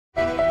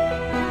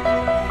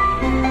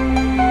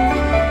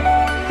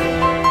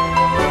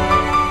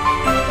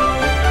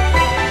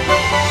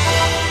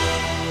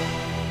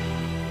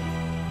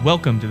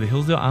Welcome to the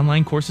Hillsdale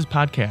Online Courses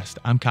Podcast.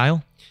 I'm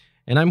Kyle.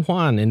 And I'm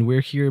Juan, and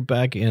we're here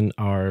back in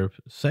our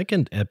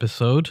second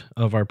episode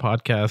of our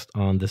podcast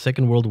on the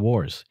Second World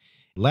Wars.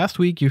 Last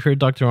week, you heard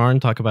Dr.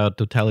 Arnn talk about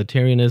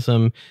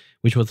totalitarianism,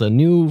 which was a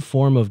new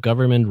form of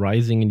government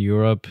rising in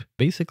Europe,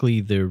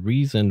 basically the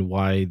reason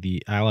why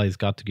the Allies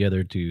got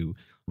together to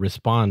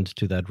respond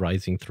to that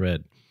rising threat.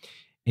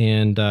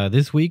 And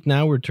this week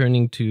now we're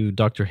turning to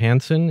Dr.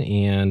 Hanson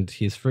and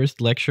his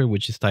first lecture,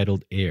 which is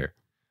titled Air.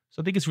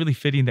 So I think it's really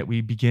fitting that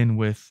we begin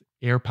with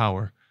air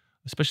power,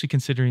 especially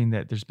considering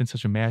that there's been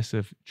such a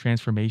massive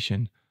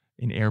transformation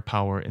in air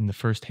power in the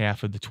first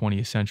half of the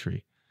 20th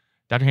century.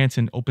 Dr.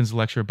 Hanson opens the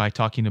lecture by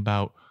talking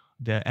about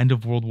the end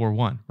of World War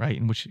I, right,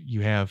 in which you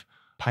have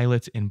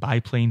pilots in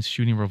biplanes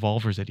shooting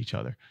revolvers at each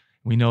other.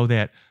 We know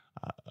that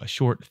a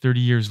short 30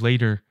 years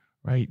later,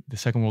 right, the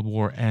Second World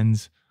War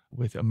ends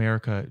with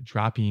America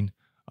dropping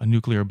a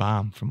nuclear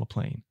bomb from a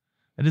plane.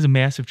 That is a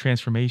massive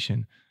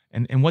transformation.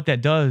 And what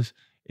that does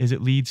is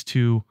it leads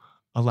to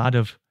a lot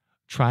of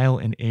trial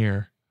and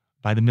error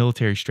by the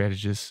military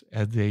strategists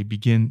as they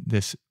begin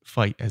this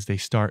fight, as they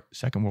start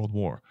Second World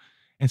War.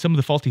 And some of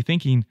the faulty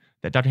thinking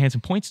that Dr.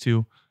 Hanson points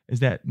to is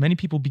that many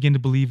people begin to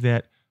believe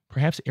that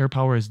perhaps air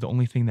power is the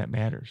only thing that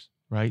matters,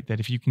 right?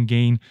 That if you can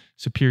gain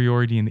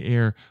superiority in the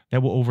air,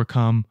 that will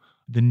overcome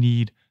the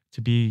need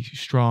to be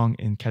strong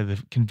in kind of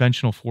the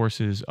conventional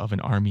forces of an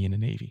army and a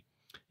navy.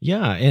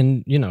 Yeah,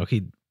 and,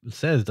 he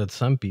says that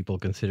some people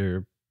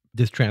consider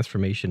this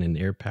transformation in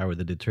air power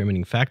the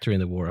determining factor in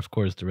the war. Of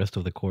course, the rest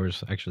of the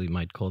course actually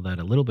might call that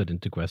a little bit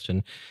into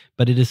question,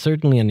 but it is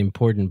certainly an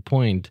important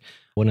point.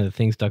 One of the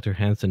things Dr.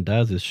 Hanson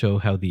does is show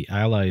how the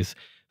Allies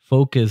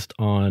focused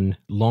on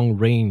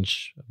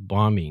long-range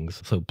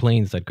bombings, so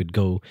planes that could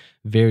go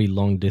very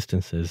long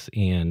distances,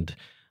 and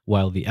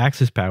while the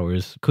Axis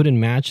powers couldn't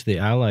match the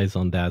Allies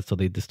on that, so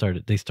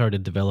they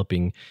started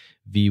developing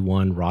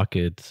V-1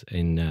 rockets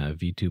and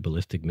V-2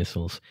 ballistic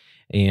missiles,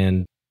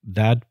 and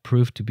that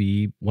proved to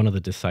be one of the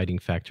deciding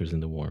factors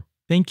in the war.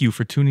 Thank you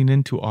for tuning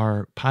in to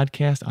our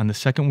podcast on the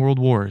Second World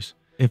Wars.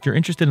 If you're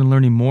interested in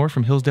learning more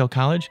from Hillsdale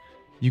College,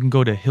 you can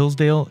go to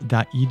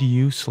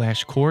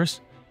hillsdale.edu/course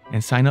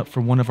and sign up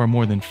for one of our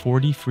more than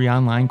 40 free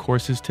online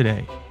courses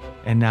today.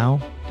 And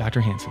now,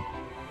 Dr. Hanson.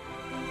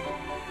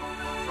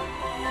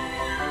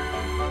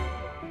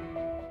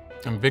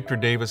 I'm Victor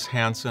Davis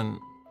Hanson.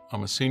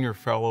 I'm a senior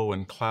fellow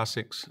in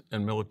classics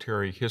and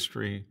military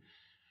history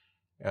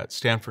at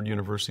Stanford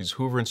University's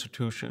Hoover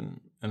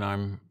Institution, and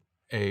I'm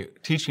a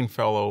teaching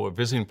fellow, a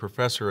visiting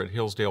professor at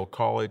Hillsdale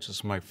College. This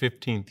is my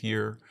 15th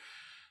year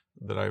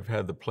that I've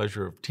had the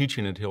pleasure of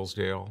teaching at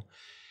Hillsdale.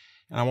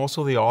 And I'm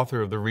also the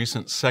author of the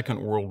recent Second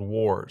World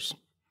Wars.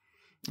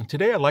 And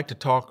today I'd like to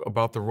talk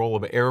about the role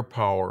of air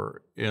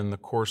power in the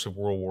course of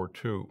World War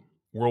II.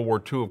 World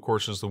War II, of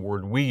course, is the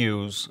word we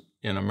use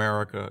in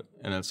America,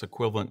 and it's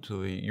equivalent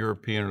to the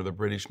European or the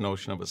British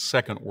notion of a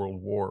Second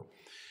World War.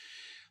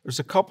 There's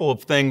a couple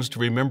of things to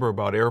remember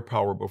about air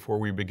power before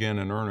we begin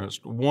in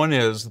earnest. One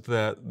is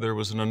that there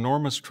was an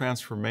enormous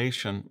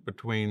transformation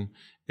between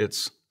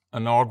its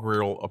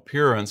inaugural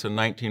appearance in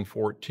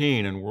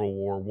 1914 in World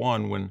War I,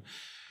 when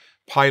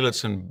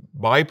pilots in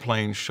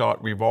biplanes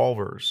shot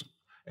revolvers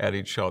at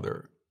each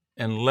other.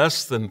 In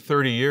less than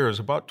 30 years,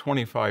 about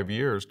 24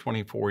 years,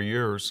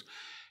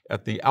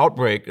 at the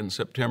outbreak in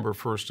September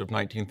 1st of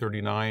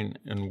 1939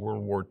 in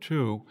World War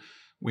II,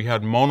 we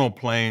had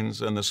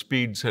monoplanes, and the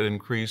speeds had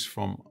increased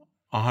from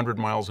 100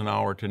 miles an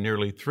hour to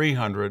nearly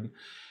 300,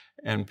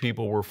 and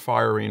people were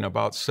firing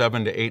about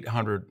 700 to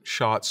 800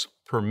 shots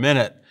per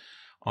minute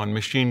on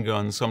machine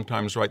guns,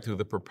 sometimes right through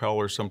the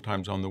propeller,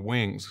 sometimes on the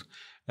wings.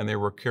 And they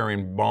were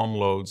carrying bomb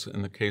loads,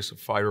 in the case of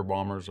fighter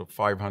bombers, of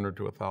 500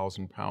 to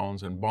 1,000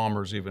 pounds, and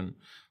bombers even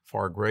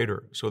far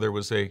greater. So there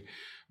was a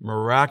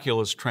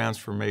miraculous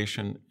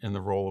transformation in the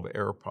role of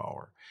air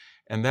power.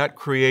 And that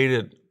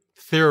created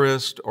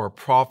theorists or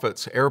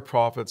prophets, air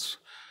prophets,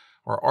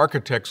 or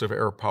architects of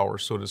air power,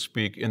 so to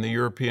speak, in the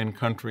European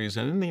countries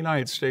and in the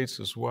United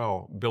States as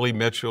well. Billy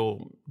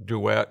Mitchell,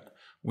 Duet,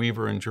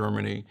 Weaver in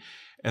Germany.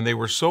 And they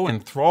were so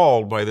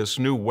enthralled by this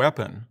new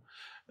weapon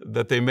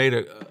that they made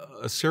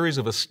a series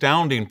of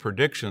astounding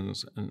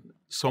predictions, and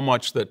so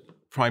much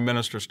that Prime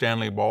Minister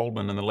Stanley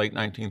Baldwin in the late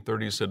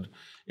 1930s said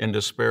in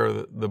despair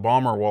that the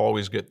bomber will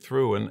always get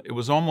through. And it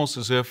was almost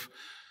as if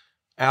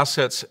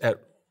assets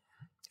at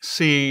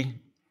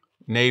sea,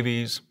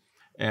 navies,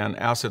 and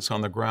assets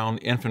on the ground,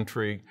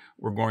 infantry,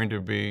 were going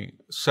to be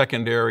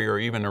secondary or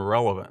even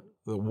irrelevant.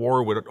 The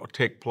war would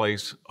take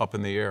place up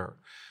in the air.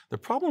 The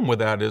problem with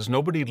that is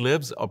nobody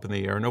lives up in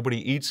the air, nobody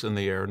eats in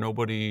the air,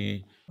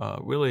 nobody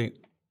really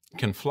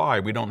can fly.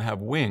 We don't have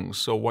wings.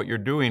 So what you're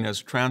doing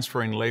is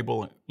transferring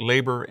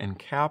labor and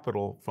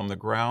capital from the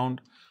ground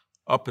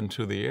up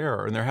into the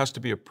air, and there has to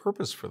be a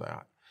purpose for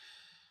that.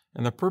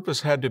 And the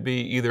purpose had to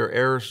be either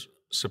air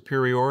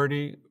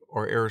superiority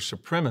or air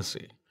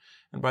supremacy.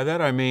 And by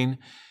that I mean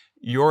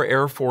your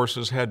air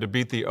forces had to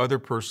beat the other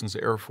person's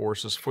air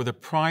forces for the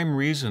prime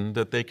reason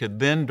that they could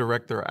then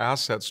direct their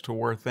assets to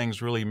where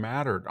things really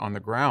mattered on the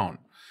ground,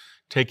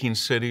 taking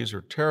cities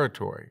or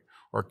territory,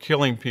 or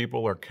killing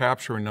people or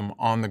capturing them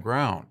on the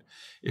ground.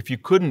 If you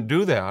couldn't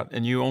do that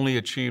and you only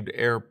achieved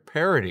air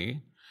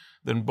parity,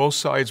 then both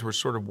sides were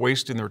sort of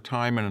wasting their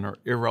time in an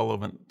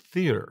irrelevant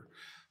theater.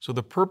 So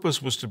the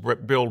purpose was to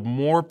build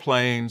more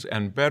planes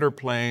and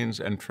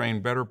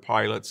train better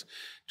pilots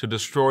to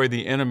destroy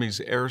the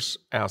enemy's air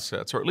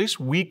assets, or at least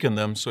weaken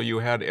them so you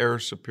had air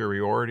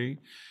superiority.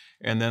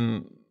 And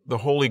then the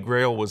holy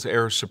grail was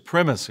air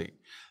supremacy.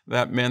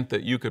 That meant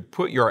that you could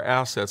put your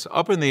assets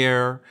up in the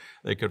air,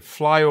 they could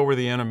fly over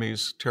the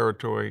enemy's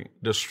territory,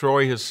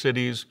 destroy his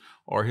cities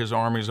or his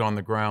armies on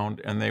the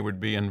ground, and they would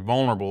be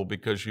invulnerable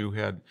because you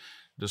had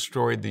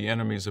destroyed the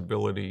enemy's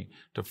ability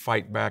to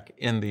fight back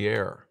in the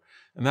air.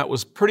 And that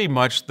was pretty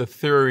much the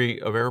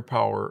theory of air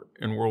power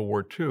in World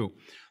War II.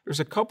 There's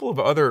a couple of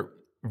other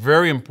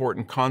very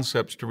important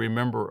concepts to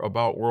remember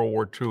about World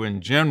War II in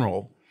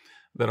general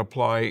that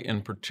apply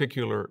in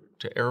particular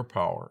to air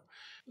power.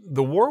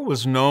 The war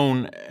was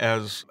known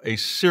as a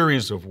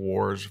series of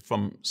wars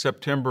from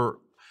September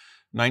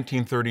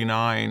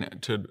 1939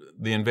 to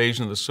the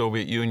invasion of the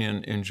Soviet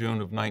Union in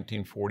June of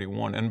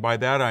 1941. And by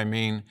that I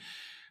mean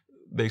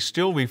they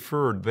still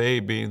referred, they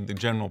being the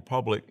general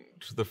public,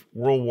 to the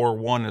World War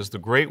I as the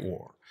Great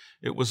War.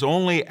 It was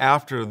only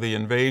after the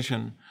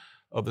invasion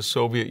of the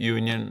Soviet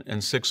Union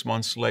and 6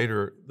 months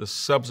later, the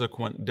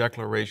subsequent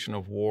declaration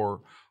of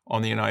war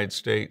on the United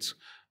States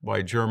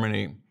by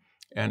Germany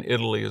and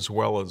Italy, as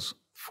well as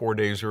 4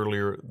 days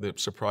earlier, the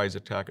surprise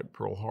attack at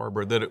Pearl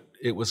Harbor, that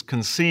it was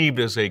conceived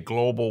as a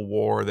global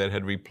war that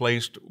had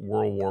replaced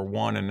World War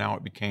I, and now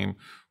it became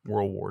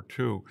World War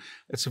II.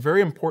 It's a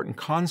very important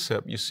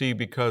concept, you see,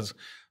 because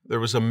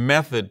there was a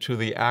method to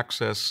the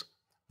Axis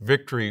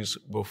victories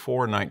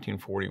before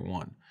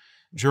 1941.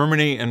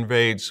 Germany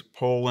invades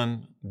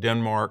Poland,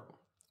 Denmark,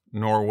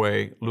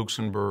 Norway,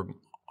 Luxembourg,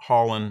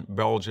 Holland,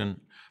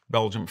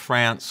 Belgium,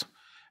 France,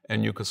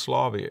 and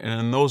Yugoslavia. And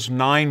in those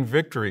 9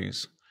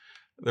 victories,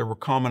 there were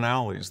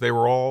commonalities. They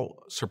were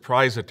all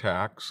surprise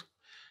attacks.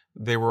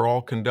 They were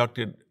all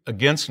conducted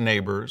against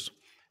neighbors,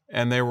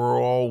 and they were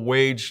all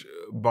waged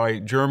by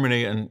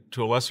Germany and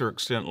to a lesser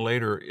extent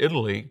later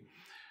Italy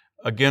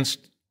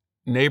against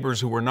neighbors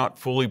who were not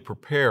fully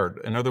prepared.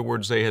 In other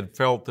words, they had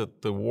felt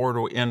that the war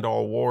to end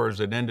all wars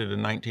that ended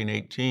in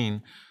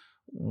 1918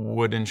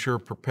 would ensure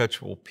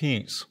perpetual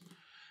peace.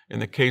 In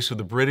the case of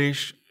the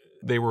British,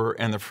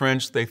 and the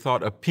French, they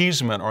thought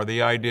appeasement, or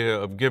the idea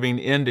of giving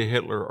in to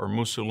Hitler or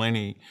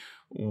Mussolini,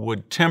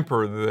 would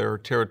temper their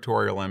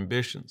territorial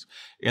ambitions.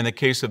 In the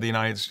case of the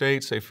United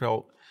States, they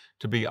felt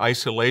to be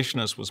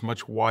isolationist was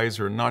much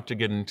wiser, not to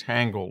get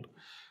entangled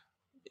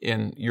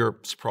in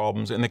Europe's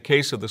problems. In the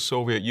case of the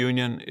Soviet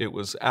Union, it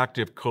was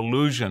active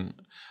collusion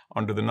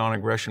under the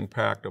Non-Aggression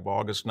Pact of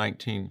August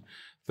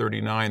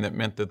 1939 that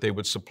meant that they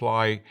would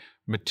supply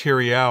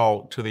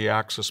materiel to the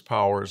Axis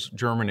powers,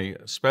 Germany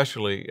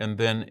especially, and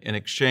then in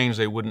exchange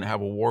they wouldn't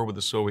have a war with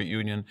the Soviet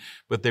Union,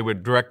 but they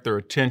would direct their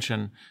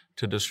attention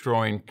to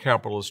destroying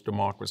capitalist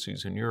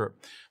democracies in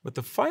Europe. But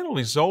the final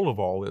result of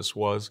all this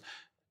was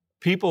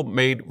people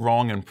made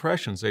wrong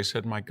impressions. They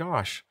said, my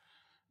gosh,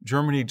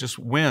 Germany just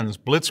wins.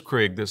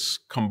 Blitzkrieg, this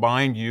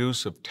combined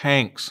use of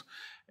tanks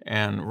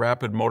and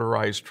rapid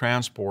motorized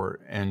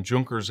transport, and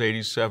Juncker's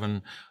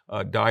 87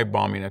 dive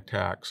bombing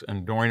attacks,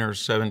 and Dorner's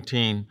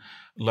 17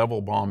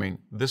 level bombing.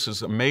 This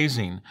is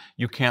amazing.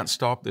 You can't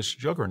stop this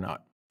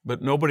juggernaut.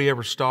 But nobody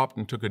ever stopped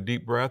and took a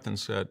deep breath and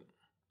said,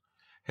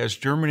 has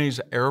Germany's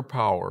air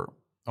power,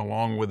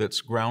 along with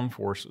its ground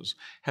forces,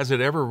 has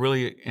it ever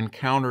really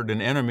encountered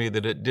an enemy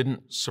that it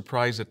didn't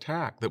surprise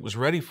attack, that was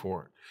ready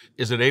for it?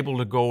 Is it able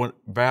to go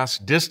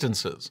vast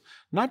distances,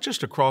 not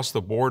just across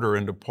the border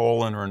into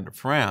Poland or into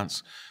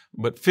France,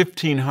 but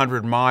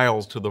 1,500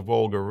 miles to the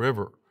Volga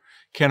River?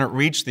 Can it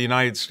reach the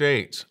United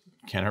States?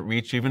 Can it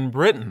reach even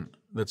Britain,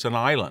 that's an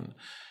island?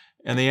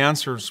 And the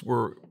answers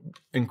were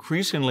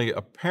increasingly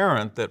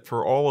apparent that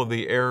for all of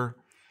the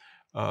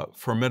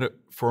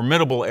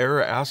formidable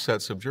air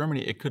assets of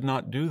Germany, it could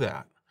not do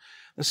that.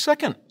 The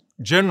second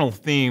general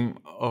theme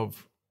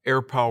of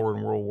air power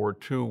in World War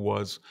II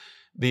was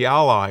the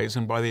Allies,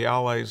 and by the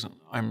Allies,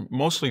 I'm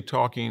mostly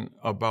talking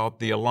about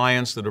the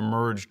alliance that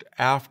emerged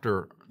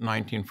after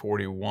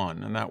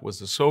 1941, and that was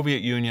the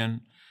Soviet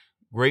Union,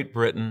 Great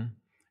Britain,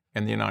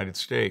 and the United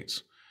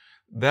States.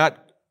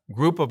 That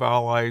group of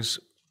allies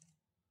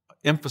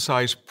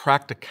emphasized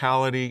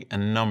practicality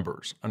and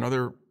numbers. In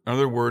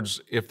other words,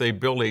 if they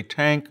build a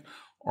tank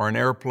or an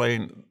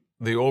airplane,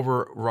 the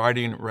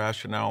overriding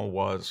rationale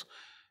was,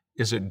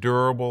 is it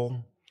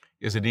durable?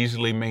 Is it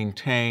easily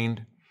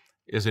maintained?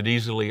 Is it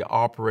easily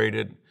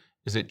operated?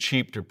 Is it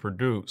cheap to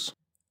produce?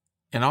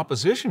 In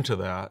opposition to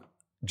that,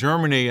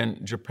 Germany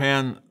and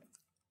Japan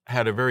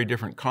had a very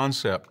different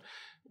concept.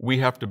 We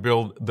have to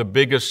build the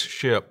biggest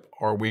ship,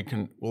 or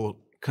we'll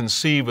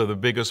conceive of the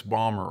biggest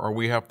bomber, or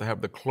we have to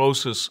have the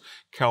closest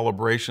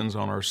calibrations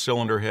on our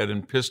cylinder head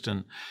and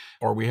piston,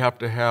 or we have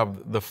to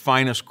have the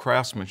finest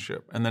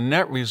craftsmanship. And the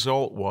net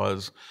result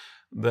was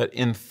that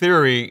in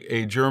theory,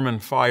 a German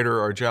fighter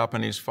or a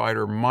Japanese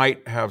fighter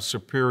might have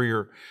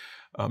superior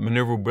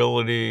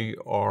maneuverability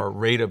or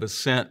rate of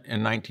ascent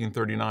in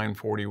 1939,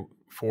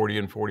 40,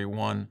 and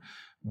 41,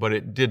 but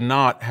it did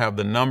not have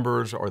the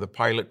numbers or the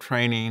pilot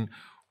training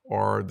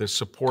or the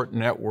support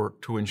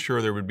network to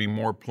ensure there would be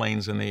more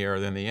planes in the air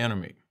than the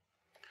enemy.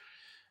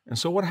 And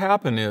so what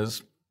happened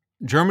is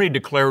Germany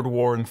declared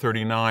war in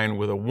 39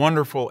 with a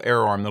wonderful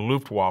air arm, the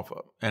Luftwaffe,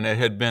 and it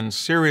had been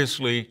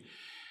seriously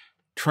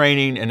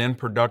training and in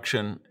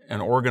production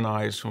and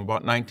organized from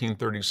about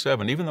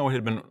 1937, even though it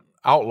had been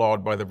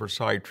outlawed by the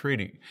Versailles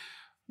Treaty.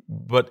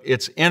 But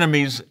its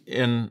enemies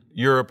in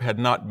Europe had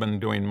not been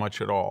doing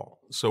much at all.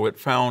 So it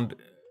found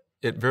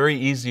it very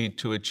easy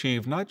to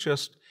achieve not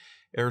just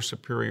air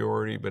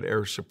superiority, but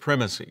air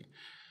supremacy.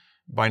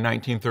 By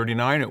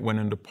 1939, it went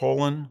into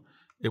Poland.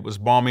 It was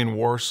bombing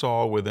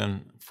Warsaw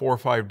within 4 or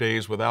 5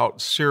 days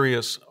without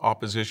serious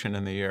opposition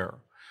in the air.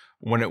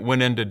 When it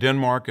went into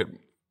Denmark,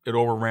 it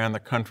overran the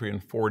country in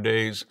 4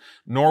 days.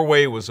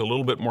 Norway was a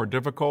little bit more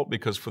difficult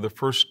because for the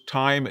first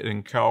time it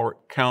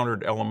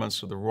encountered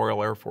elements of the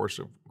Royal Air Force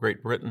of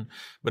Great Britain,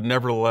 but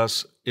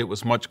nevertheless it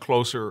was much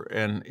closer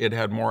and it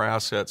had more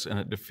assets and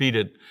it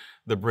defeated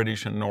the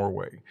British in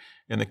Norway.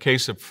 In the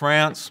case of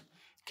France,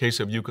 case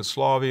of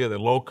Yugoslavia, the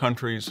Low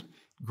Countries,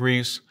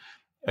 Greece,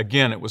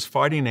 again, it was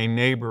fighting a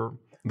neighbor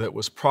that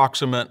was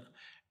proximate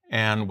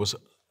and was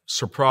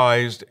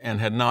surprised and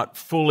had not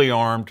fully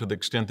armed to the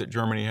extent that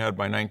Germany had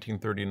by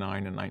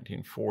 1939 and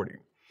 1940.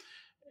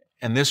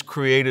 And this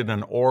created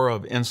an aura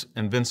of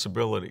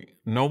invincibility.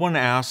 No one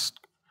asked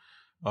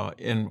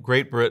in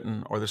Great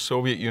Britain or the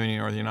Soviet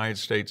Union or the United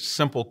States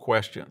simple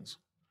questions.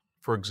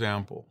 For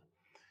example,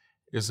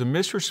 is the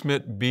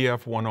Messerschmitt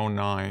Bf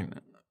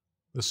 109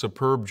 the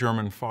superb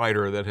German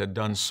fighter that had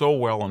done so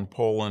well in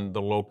Poland,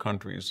 the Low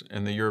Countries,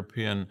 and the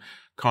European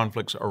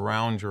conflicts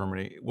around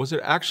Germany, was it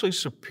actually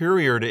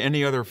superior to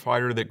any other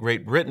fighter that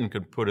Great Britain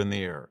could put in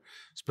the air,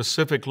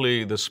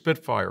 specifically the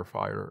Spitfire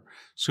fighter,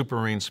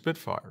 Supermarine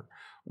Spitfire?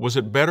 Was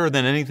it better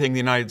than anything the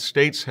United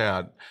States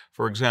had?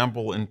 For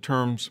example, in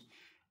terms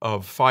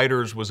of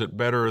fighters, was it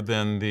better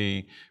than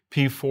the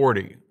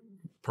P-40?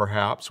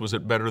 Perhaps. Was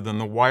it better than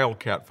the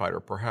Wildcat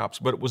fighter? Perhaps.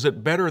 But was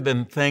it better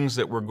than things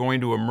that were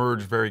going to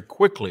emerge very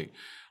quickly,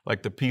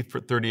 like the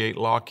P-38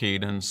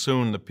 Lockheed and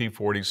soon the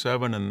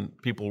P-47, and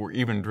people were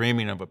even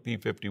dreaming of a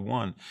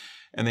P-51?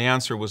 And the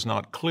answer was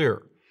not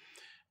clear.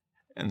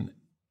 And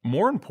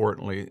more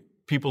importantly,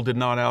 people did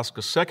not ask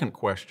a second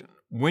question.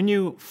 When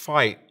you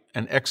fight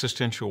an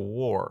existential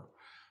war,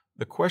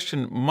 the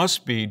question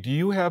must be, do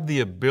you have the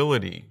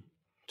ability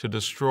to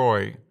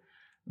destroy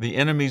the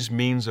enemy's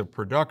means of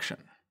production?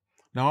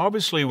 Now,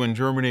 obviously, when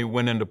Germany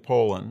went into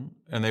Poland,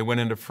 and they went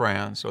into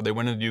France, or they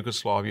went into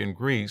Yugoslavia and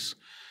Greece,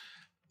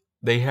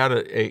 they had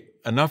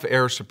enough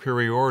air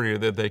superiority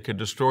that they could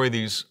destroy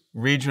these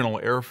regional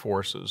air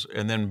forces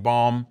and then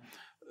bomb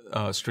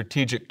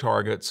strategic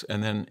targets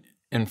and then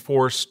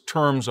enforce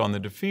terms on the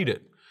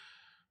defeated.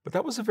 But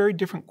that was a very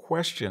different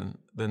question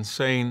than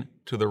saying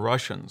to the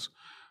Russians,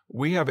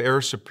 we have air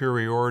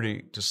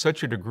superiority to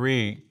such a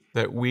degree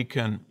that we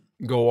can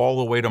go all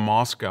the way to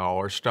Moscow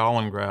or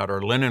Stalingrad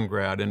or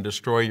Leningrad and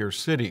destroy your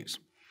cities.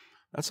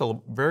 That's a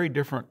very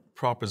different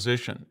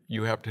proposition.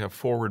 You have to have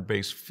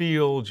forward-based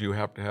fields, you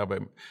have to have a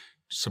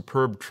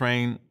superb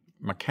trained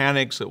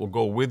mechanics that will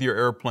go with your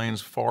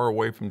airplanes far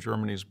away from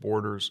Germany's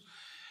borders,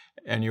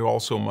 and you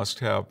also must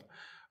have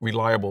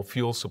reliable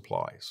fuel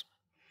supplies.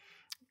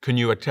 Can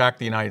you attack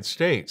the United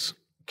States?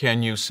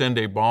 Can you send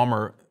a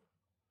bomber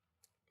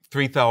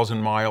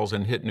 3,000 miles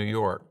and hit New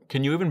York?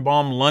 Can you even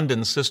bomb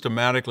London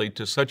systematically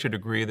to such a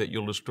degree that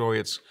you'll destroy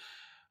its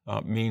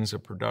means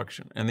of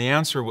production? And the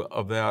answer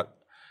of that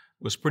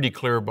was pretty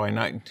clear by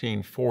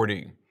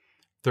 1940,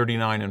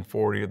 39 and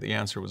 40, the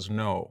answer was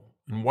no.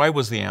 And why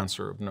was the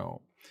answer of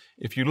no?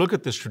 If you look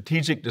at the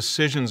strategic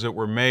decisions that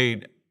were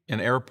made in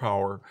air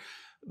power,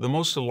 the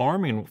most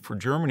alarming for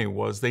Germany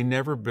was they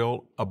never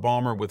built a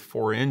bomber with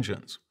 4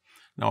 engines.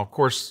 Now, of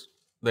course,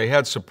 they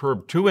had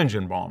superb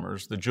 2-engine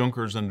bombers. The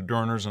Junkers and the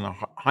Dörners and the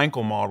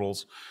Heinkel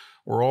models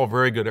were all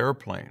very good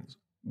airplanes.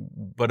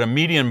 But a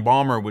median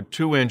bomber with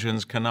 2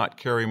 engines cannot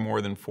carry more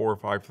than 4,000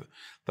 or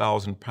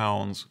 5,000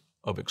 pounds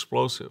of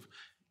explosive.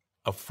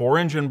 A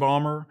 4-engine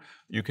bomber,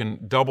 you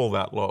can double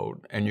that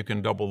load and you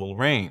can double the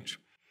range.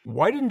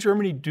 Why didn't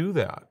Germany do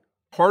that?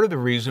 Part of the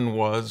reason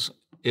was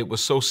it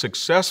was so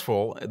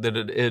successful that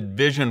it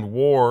envisioned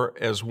war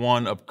as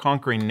one of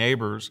conquering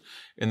neighbors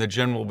in the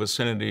general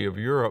vicinity of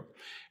Europe.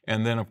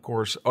 And then, of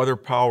course, other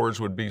powers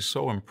would be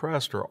so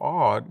impressed or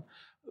awed,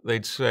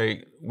 they'd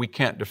say, we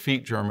can't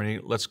defeat Germany,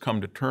 let's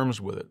come to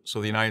terms with it. So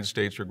the United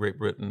States or Great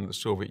Britain, the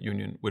Soviet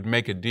Union, would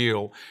make a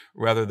deal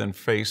rather than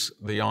face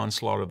the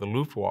onslaught of the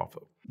Luftwaffe.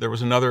 There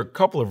was another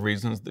couple of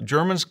reasons. The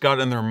Germans got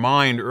in their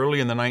mind early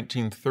in the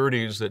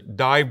 1930s that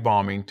dive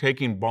bombing,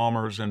 taking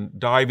bombers and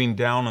diving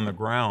down on the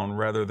ground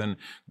rather than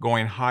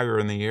going higher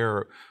in the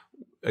air,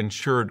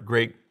 ensured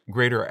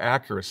greater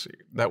accuracy.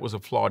 That was a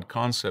flawed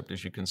concept,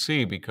 as you can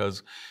see,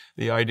 because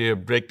the idea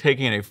of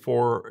taking a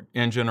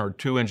 4-engine or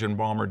 2-engine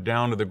bomber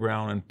down to the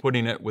ground and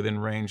putting it within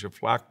range of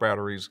flak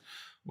batteries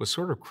was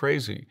sort of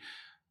crazy.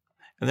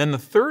 And then the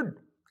third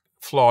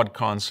flawed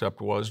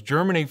concept was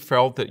Germany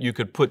felt that you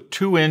could put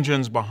two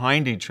engines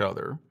behind each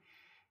other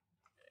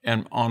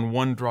and on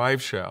one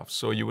drive shaft.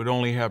 So you would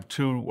only have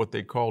two, what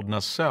they called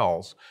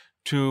nacelles,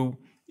 two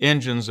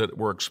engines that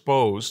were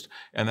exposed,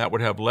 and that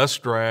would have less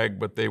drag,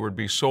 but they would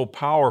be so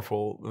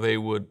powerful, they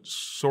would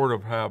sort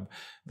of have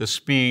the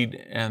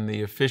speed and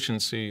the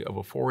efficiency of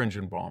a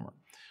four-engine bomber.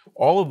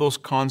 All of those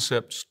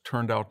concepts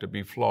turned out to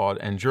be flawed,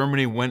 and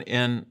Germany went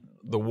in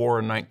the war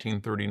in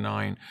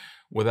 1939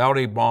 without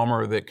a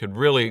bomber that could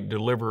really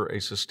deliver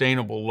a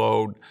sustainable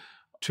load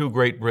to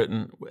Great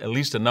Britain, at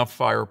least enough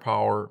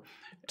firepower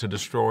to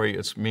destroy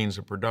its means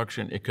of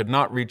production. It could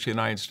not reach the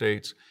United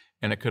States,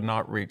 and it could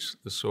not reach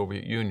the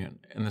Soviet Union.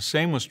 And the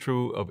same was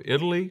true of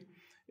Italy,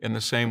 and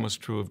the same was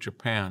true of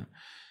Japan.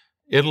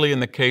 Italy,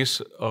 in the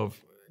case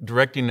of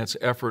directing its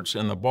efforts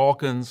in the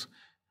Balkans,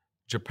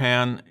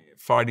 Japan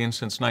fighting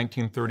since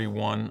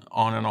 1931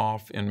 on and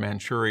off in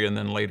Manchuria, and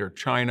then later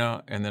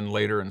China, and then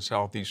later in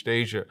Southeast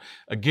Asia.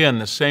 Again,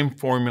 the same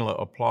formula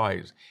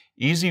applies.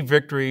 Easy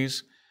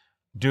victories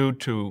due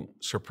to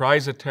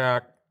surprise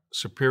attack,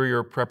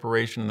 superior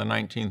preparation in the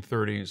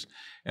 1930s,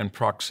 and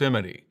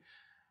proximity.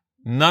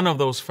 None of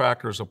those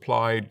factors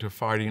applied to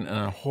fighting in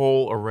a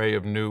whole array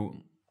of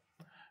new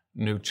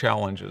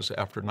challenges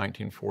after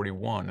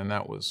 1941, and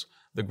that was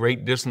the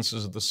great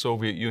distances of the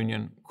Soviet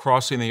Union,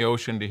 crossing the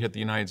ocean to hit the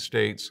United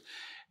States,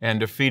 and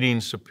defeating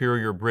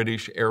superior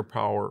British air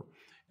power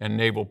and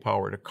naval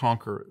power to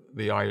conquer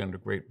the island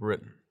of Great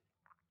Britain.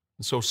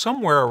 And so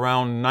somewhere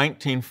around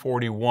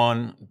 1941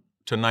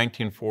 to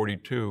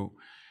 1942,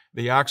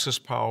 the Axis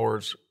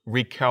powers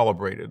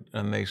recalibrated,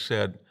 and they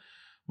said,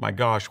 my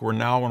gosh, we're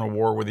now in a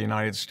war with the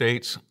United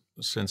States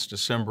since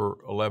December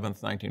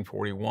 11th,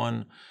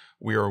 1941.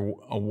 We are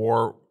a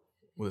war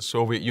with the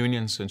Soviet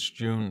Union since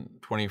June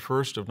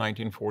 21st of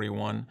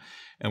 1941,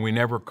 and we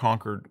never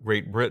conquered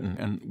Great Britain.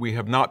 And we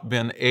have not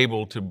been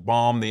able to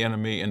bomb the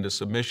enemy into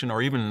submission,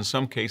 or even in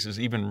some cases,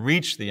 even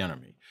reach the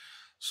enemy.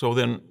 So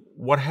then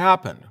what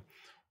happened?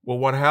 Well,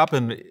 what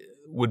happened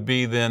would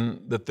be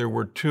then that there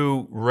were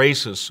two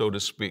races, so to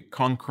speak,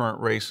 concurrent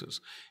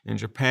races. In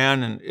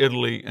Japan and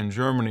Italy and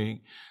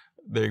Germany,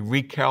 they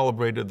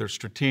recalibrated their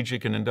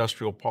strategic and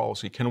industrial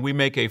policy. Can we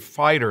make a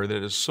fighter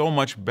that is so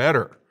much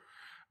better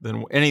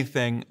than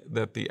anything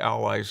that the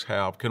Allies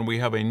have? Can we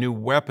have a new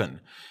weapon?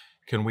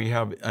 Can we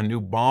have a new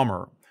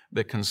bomber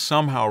that can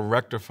somehow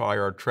rectify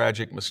our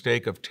tragic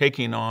mistake of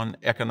taking on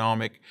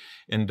economic,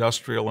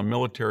 industrial, and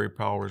military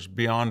powers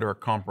beyond our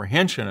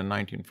comprehension in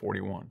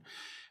 1941?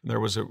 There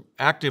was an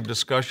active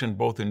discussion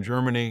both in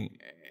Germany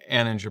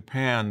and in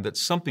Japan that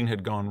something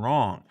had gone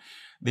wrong.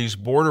 These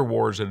border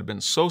wars that had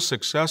been so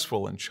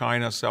successful in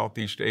China,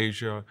 Southeast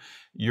Asia,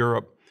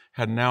 Europe,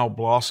 had now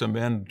blossomed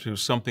into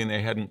something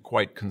they hadn't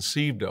quite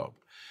conceived of.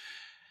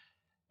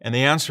 And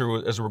the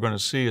answer, as we're going to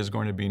see, is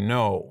going to be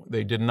no.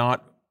 They did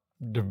not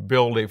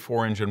build a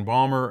four-engine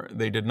bomber.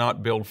 They did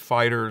not build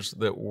fighters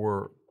that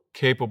were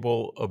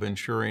capable of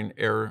ensuring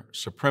air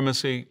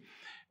supremacy,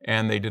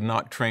 and they did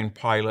not train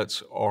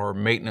pilots or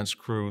maintenance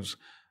crews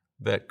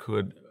that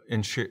could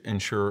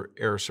ensure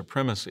air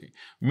supremacy.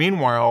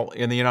 Meanwhile,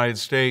 in the United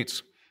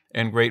States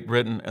and Great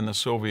Britain and the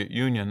Soviet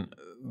Union,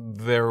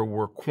 there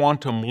were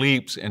quantum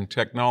leaps in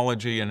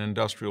technology and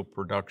industrial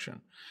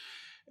production.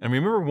 And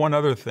remember one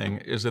other thing,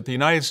 is that the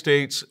United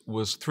States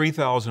was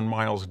 3,000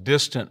 miles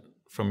distant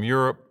from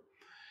Europe.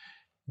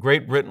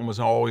 Great Britain was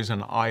always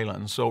an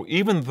island. So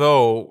even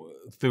though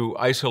through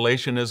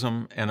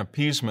isolationism and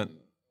appeasement,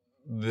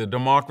 the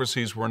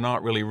democracies were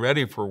not really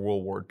ready for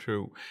World War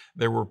II,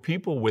 there were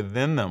people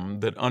within them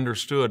that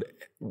understood,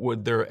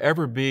 would there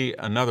ever be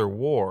another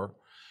war,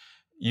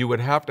 you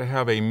would have to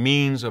have a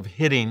means of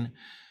hitting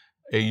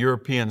a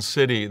European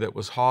city that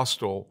was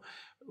hostile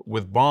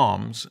with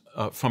bombs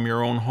from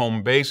your own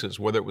home bases,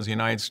 whether it was the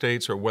United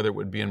States or whether it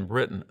would be in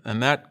Britain.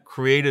 And that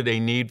created a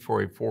need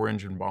for a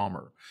four-engine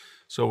bomber.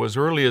 So as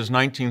early as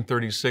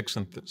 1936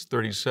 and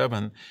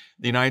 37,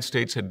 the United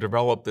States had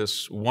developed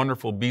this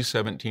wonderful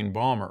B-17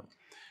 bomber.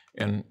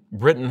 And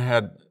Britain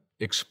had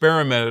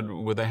experimented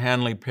with the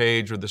Handley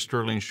Page or the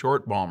Sterling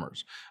Short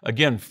bombers.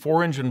 Again,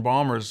 four-engine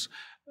bombers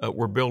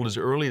were built as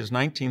early as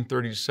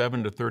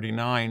 1937 to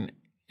 39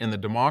 in the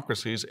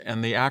democracies,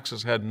 and the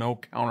Axis had no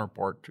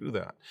counterpart to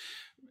that.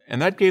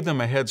 And that gave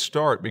them a head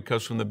start,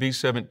 because from the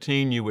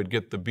B-17 you would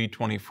get the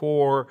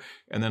B-24,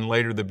 and then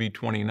later the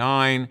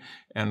B-29,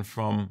 and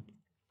from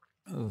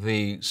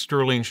the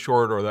Sterling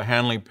Short or the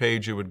Handley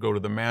Page you would go to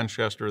the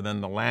Manchester,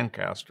 then the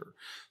Lancaster.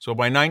 So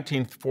by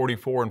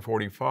 1944 and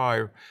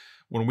 45,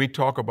 when we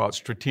talk about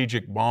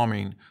strategic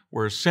bombing,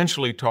 we're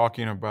essentially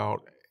talking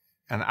about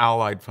an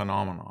Allied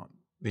phenomenon.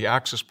 The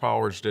Axis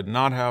powers did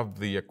not have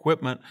the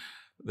equipment,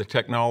 the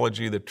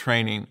technology, the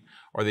training,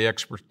 or the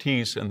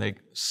expertise, and they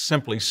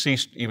simply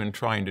ceased even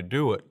trying to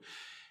do it.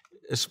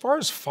 As far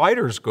as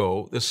fighters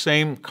go, the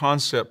same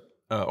concept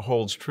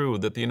holds true,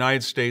 that the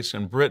United States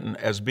and Britain,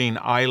 as being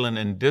island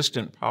and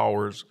distant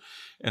powers,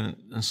 and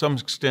in some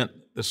extent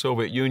the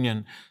Soviet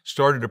Union,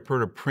 started to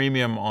put a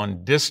premium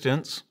on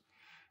distance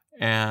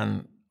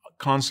and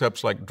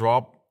concepts like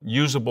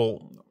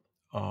reusable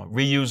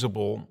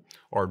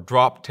or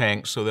drop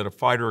tanks, so that a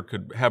fighter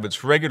could have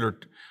its regular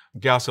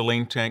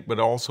gasoline tank, but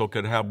also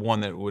could have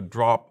one that would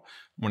drop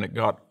when it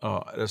got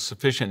a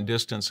sufficient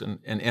distance and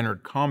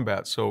entered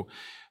combat. So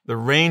the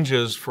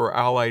ranges for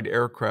Allied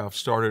aircraft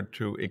started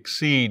to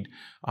exceed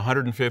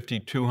 150,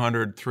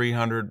 200,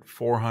 300,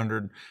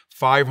 400,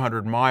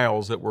 500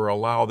 miles that were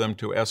allow them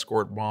to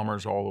escort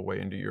bombers all the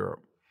way into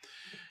Europe.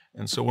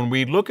 And so when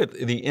we look at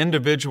the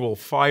individual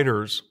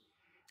fighters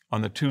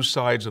on the two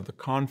sides of the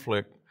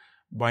conflict,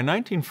 by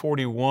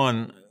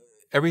 1941,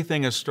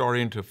 everything is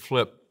starting to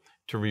flip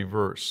to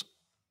reverse.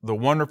 The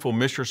wonderful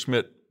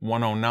Messerschmitt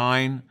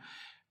 109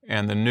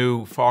 and the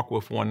new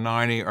Focke-Wulf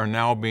 190 are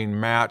now being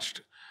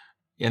matched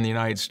in the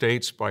United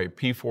States by a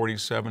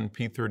P-47,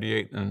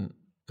 P-38, and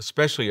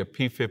especially a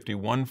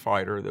P-51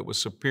 fighter that was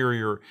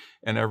superior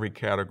in every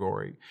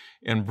category.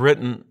 In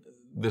Britain,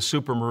 the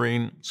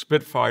Supermarine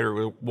Spitfire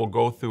will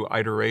go through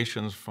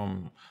iterations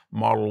from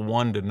Model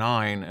 1 to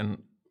 9,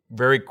 and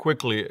very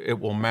quickly it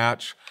will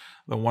match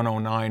the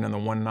 109 and the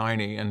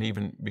 190 and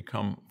even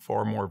become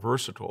far more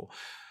versatile.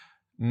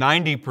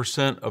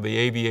 90% of the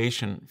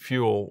aviation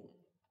fuel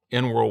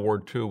in World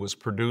War II was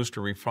produced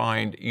or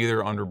refined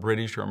either under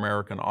British or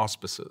American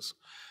auspices.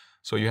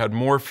 So you had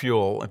more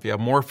fuel. If you have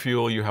more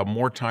fuel, you have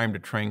more time to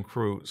train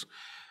crews.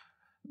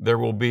 There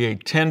will be a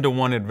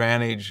 10-to-1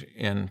 advantage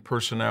in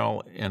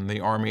personnel in the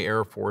Army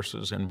Air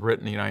Forces in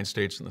Britain, the United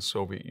States, and the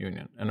Soviet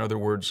Union. In other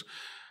words,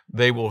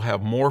 they will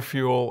have more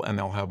fuel and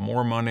they'll have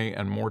more money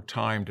and more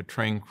time to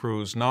train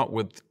crews, not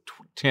with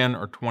 10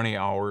 or 20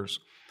 hours,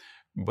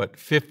 but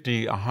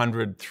 50,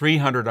 100,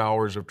 300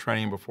 hours of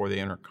training before they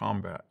enter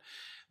combat.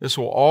 This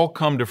will all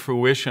come to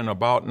fruition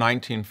about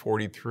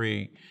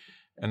 1943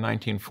 and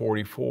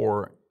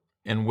 1944,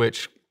 in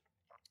which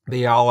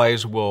the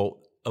Allies will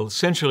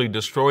essentially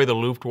destroy the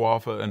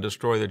Luftwaffe and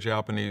destroy the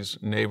Japanese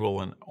naval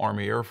and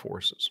Army Air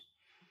Forces.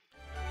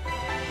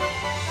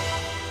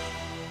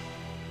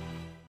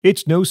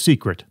 It's no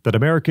secret that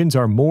Americans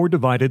are more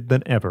divided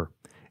than ever.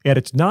 And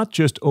it's not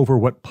just over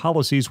what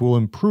policies will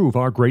improve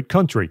our great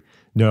country.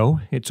 No,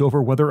 it's over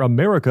whether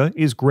America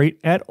is great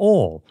at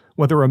all,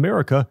 whether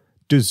America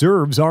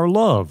deserves our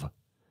love.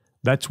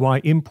 That's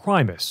why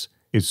Imprimis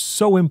is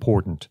so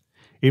important.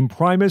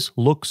 Imprimis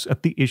looks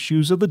at the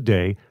issues of the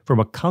day from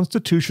a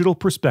constitutional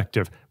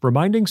perspective,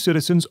 reminding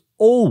citizens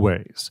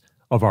always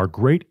of our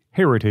great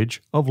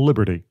heritage of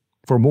liberty.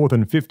 For more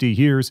than 50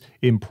 years,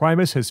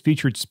 Imprimis has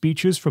featured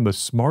speeches from the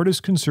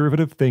smartest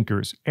conservative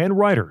thinkers and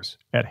writers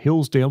at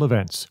Hillsdale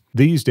events.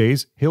 These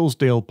days,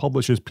 Hillsdale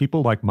publishes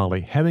people like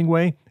Molly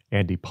Hemingway,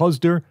 Andy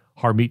Puzder,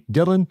 Harmeet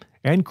Dillon,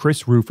 and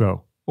Chris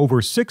Rufo.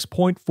 Over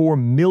 6.4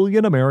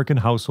 million American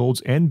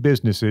households and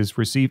businesses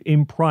receive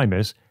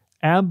Imprimis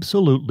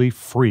absolutely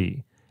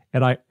free.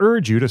 And I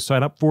urge you to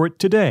sign up for it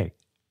today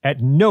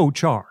at no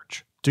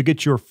charge. To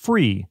get your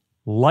free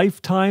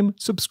lifetime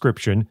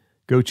subscription,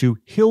 go to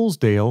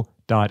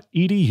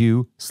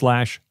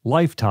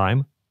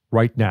hillsdale.edu/lifetime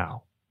right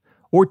now.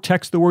 Or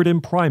text the word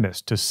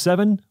Imprimis to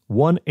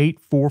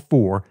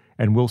 71844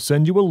 and we'll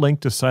send you a link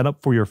to sign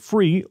up for your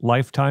free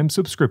lifetime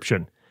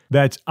subscription.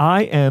 That's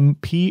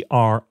IMPRIMIS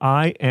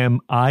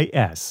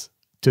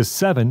to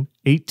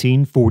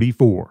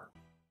 71844.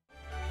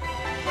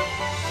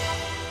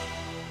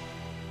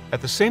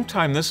 At the same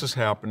time this is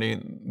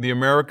happening, the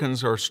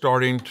Americans are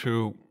starting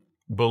to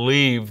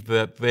believe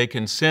that they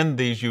can send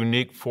these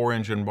unique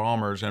four-engine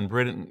bombers, and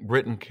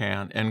Britain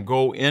can, and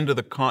go into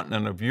the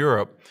continent of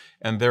Europe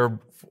and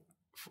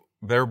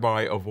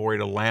thereby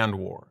avoid a land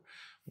war.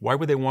 Why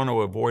would they want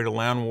to avoid a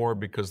land war?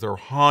 Because they're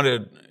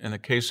haunted, in the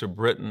case of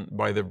Britain,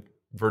 by the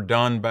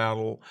Verdun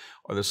battle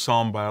or the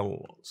Somme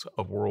battles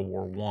of World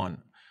War I.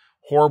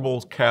 Horrible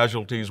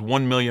casualties,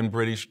 1 million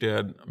British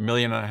dead, 1.5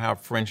 million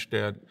French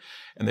dead,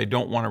 and they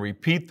don't want to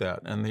repeat that.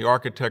 And the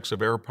architects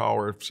of air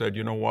power have said,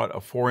 you know what, a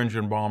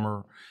four-engine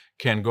bomber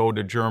can go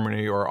to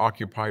Germany or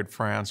occupied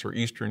France or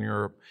Eastern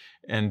Europe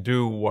and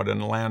do what a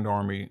land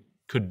army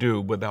could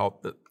do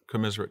without the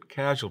commiserate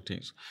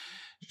casualties.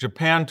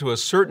 Japan, to a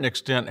certain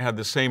extent, had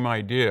the same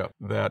idea,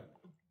 that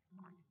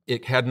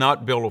it had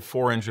not built a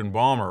four-engine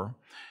bomber,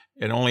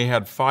 it only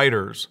had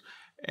fighters,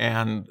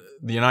 and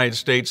the United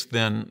States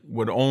then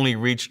would only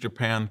reach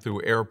Japan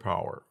through air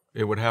power.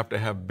 It would have to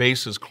have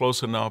bases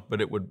close enough, but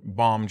it would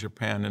bomb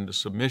Japan into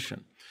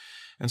submission.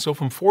 And so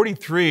from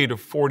 43 to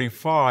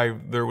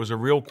 45, there was a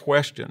real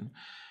question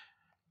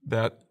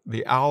that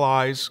the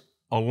Allies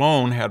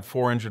alone had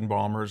four-engine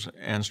bombers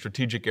and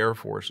strategic air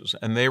forces,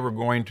 and they were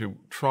going to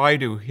try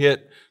to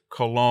hit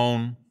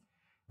Cologne,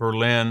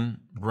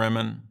 Berlin,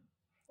 Bremen,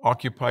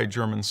 occupied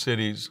German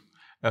cities,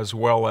 as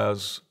well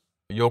as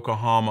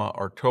Yokohama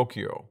or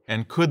Tokyo.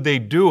 And could they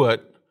do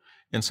it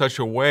in such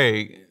a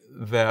way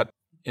that,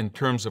 in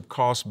terms of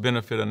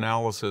cost-benefit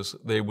analysis,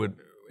 they would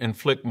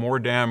inflict more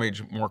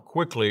damage more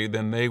quickly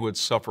than they would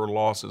suffer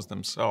losses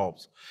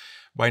themselves?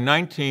 By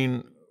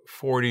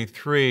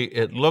 1943,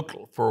 it looked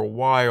for a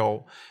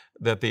while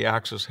that the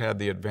Axis had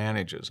the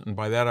advantages. And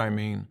by that I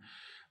mean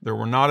There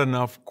were not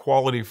enough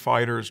quality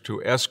fighters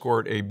to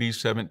escort a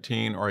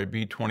B-17 or a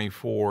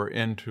B-24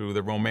 into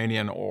the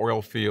Romanian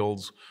oil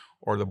fields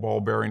or the ball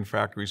bearing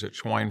factories at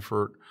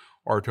Schweinfurt,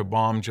 or to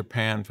bomb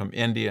Japan from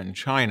India and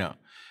China.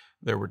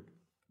 There were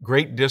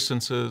great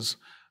distances.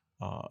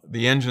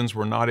 The engines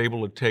were not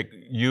able to take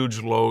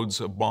huge loads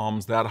of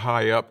bombs that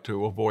high up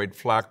to avoid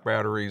flak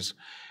batteries,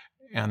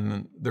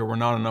 and there were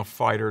not enough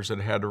fighters that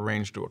had a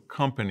range to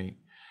accompany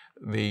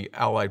the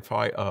Allied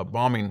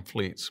bombing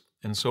fleets.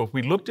 And so if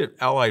we looked at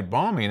Allied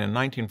bombing in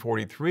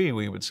 1943,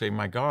 we would say,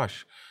 my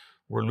gosh,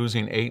 we're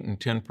losing 8 and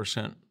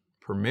 10%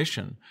 per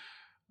mission.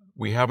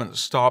 We haven't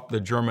stopped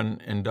the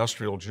German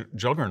industrial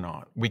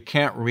juggernaut. We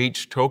can't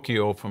reach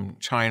Tokyo from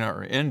China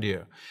or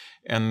India.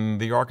 And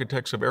the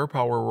architects of air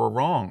power were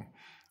wrong.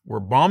 We're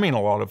bombing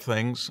a lot of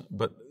things,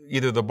 but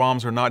either the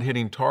bombs are not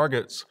hitting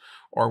targets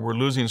or we're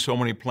losing so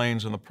many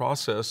planes in the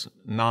process,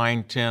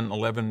 9, 10,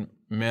 11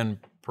 men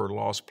per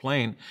lost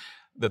plane,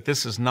 that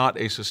this is not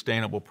a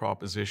sustainable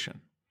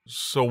proposition.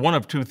 So one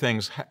of two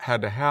things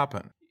had to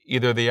happen.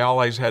 Either the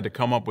Allies had to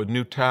come up with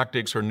new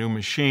tactics or new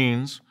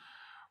machines,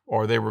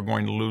 or they were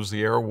going to lose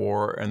the air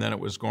war, and then it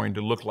was going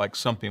to look like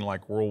something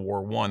like World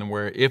War I,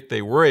 where if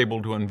they were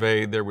able to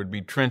invade, there would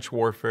be trench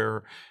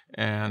warfare,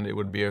 and it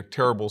would be a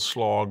terrible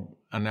slog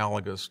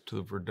analogous to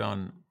the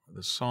Verdun,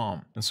 the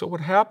Somme. And so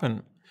what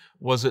happened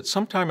was that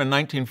sometime in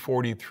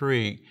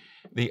 1943,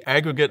 the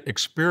aggregate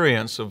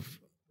experience of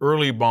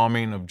early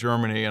bombing of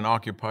Germany and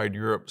occupied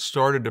Europe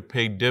started to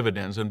pay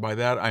dividends, and by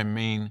that I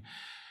mean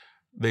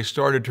they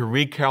started to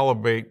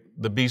recalibrate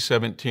the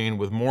B-17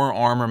 with more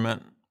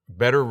armament,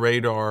 better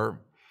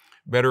radar,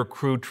 better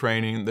crew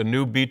training. The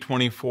new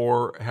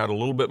B-24 had a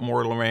little bit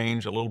more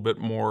range, a little bit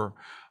more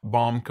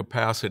bomb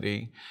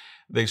capacity.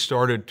 They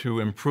started to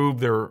improve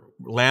their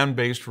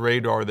land-based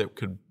radar that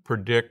could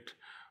predict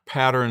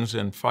patterns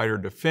in fighter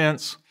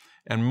defense.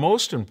 And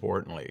most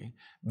importantly,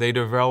 they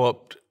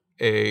developed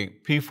a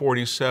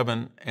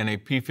P-47 and a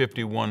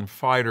P-51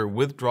 fighter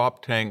with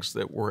drop tanks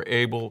that were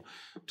able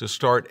to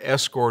start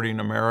escorting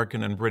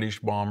American and British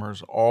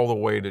bombers all the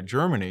way to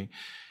Germany.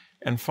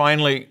 And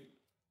finally,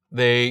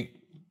 they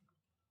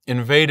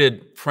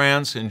invaded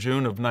France in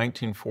June of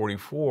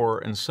 1944,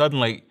 and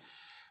suddenly,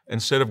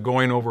 instead of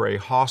going over a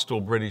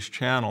hostile British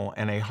Channel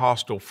and a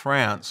hostile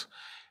France,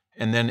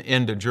 and then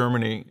into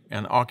Germany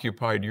and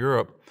occupied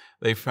Europe,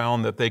 they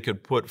found that they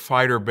could put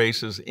fighter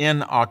bases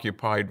in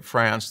occupied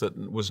France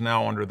that was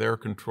now under their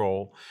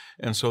control.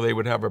 And so they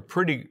would have a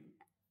pretty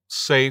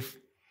safe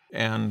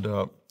and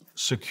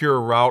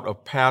secure route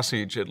of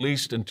passage, at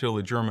least until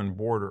the German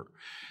border.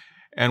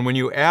 And when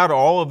you add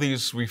all of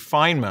these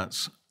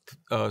refinements,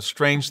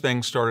 strange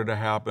things started to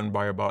happen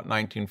by about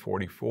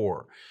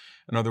 1944.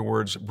 In other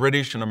words,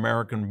 British and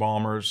American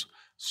bombers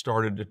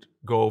started to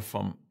go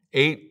from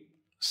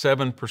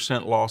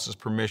 7% losses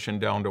per mission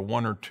down to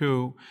 1 or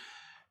 2.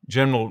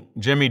 General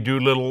Jimmy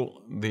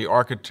Doolittle, the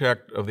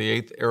architect of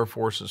the 8th Air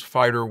Force's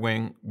fighter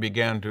wing,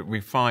 began to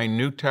refine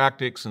new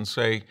tactics and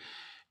say,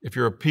 if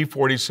you're a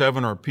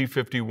P-47 or a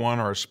P-51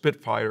 or a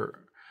Spitfire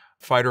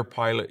fighter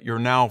pilot, you're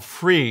now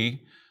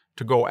free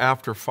to go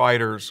after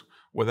fighters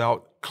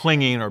without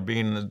clinging or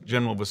being in the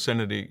general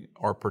vicinity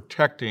or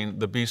protecting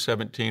the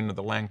B-17 or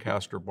the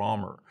Lancaster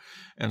bomber.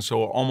 And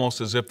so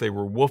almost as if they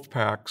were wolf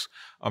packs,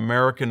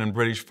 American and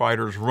British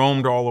fighters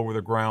roamed all over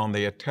the ground.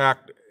 They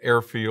attacked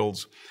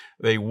airfields.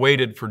 They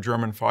waited for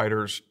German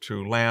fighters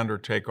to land or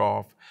take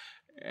off,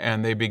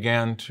 and they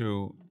began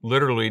to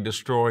literally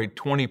destroy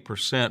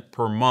 20%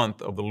 per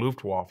month of the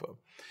Luftwaffe.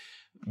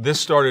 This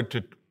started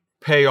to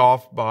pay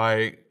off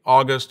by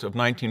August of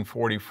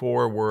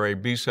 1944, where a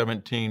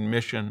B-17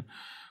 mission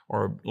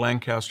or a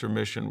Lancaster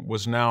mission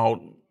was now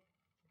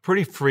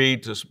pretty free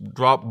to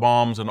drop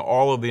bombs in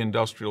all of the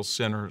industrial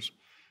centers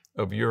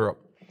of Europe.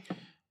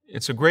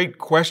 It's a great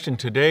question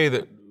today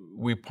that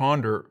we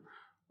ponder,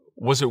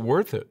 was it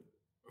worth it?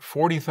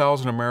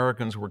 40,000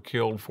 Americans were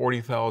killed,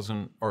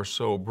 40,000 or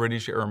so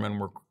British airmen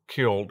were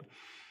killed,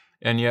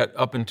 and yet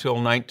up until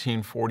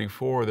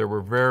 1944 there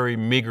were very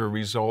meager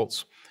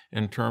results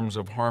in terms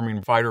of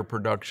harming fighter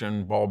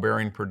production, ball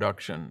bearing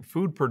production,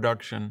 food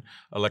production,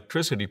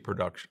 electricity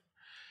production.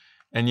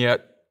 And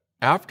yet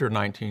after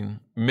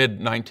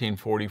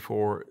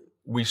mid-1944,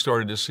 we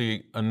started to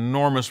see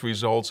enormous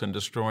results in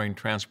destroying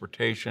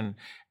transportation,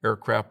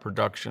 aircraft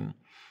production,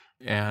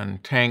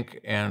 and tank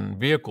and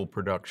vehicle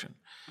production.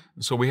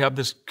 So we have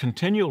this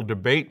continual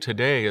debate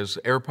today as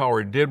air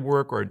power did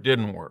work or it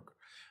didn't work.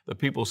 The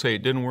people say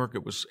it didn't work.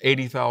 It was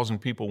 80,000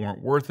 people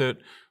weren't worth it.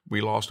 We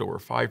lost over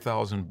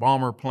 5,000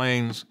 bomber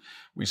planes.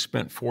 We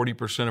spent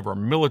 40% of our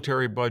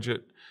military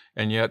budget,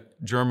 and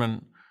yet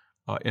German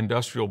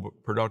industrial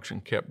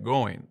production kept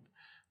going.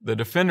 The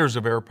defenders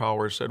of air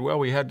power said, well,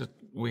 we had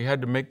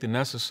to make the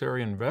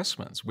necessary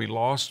investments. We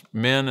lost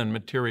men and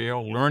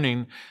materiel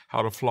learning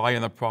how to fly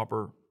in the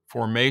proper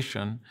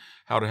formation,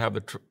 how to have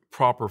the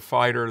proper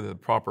fighter, the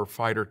proper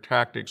fighter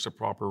tactics, the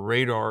proper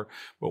radar.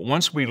 But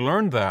once we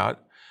learned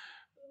that,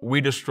 we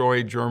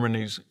destroyed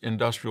Germany's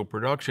industrial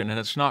production. And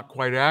it's not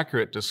quite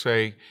accurate to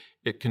say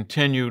it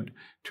continued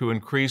to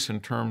increase in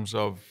terms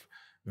of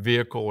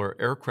vehicle or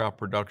aircraft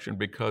production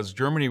because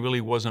Germany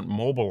really wasn't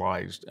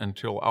mobilized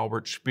until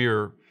Albert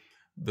Speer,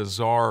 the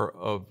czar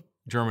of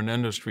German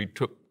industry,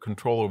 took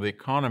control of the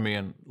economy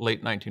in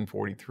late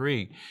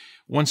 1943.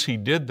 Once he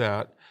did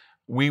that,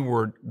 we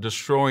were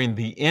destroying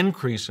the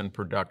increase in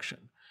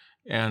production.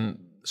 And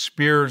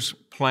Speer's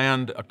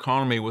planned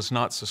economy was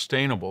not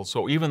sustainable.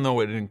 So even though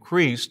it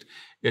increased,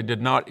 it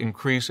did not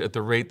increase at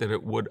the rate that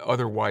it would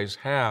otherwise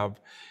have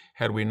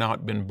had we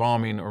not been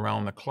bombing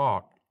around the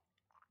clock.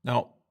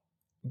 Now,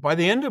 by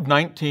the end of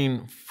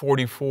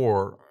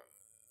 1944,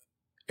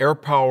 air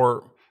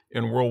power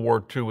in World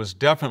War II was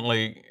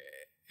definitely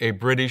a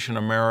British and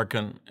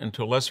American, and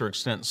to a lesser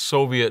extent,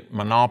 Soviet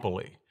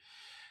monopoly.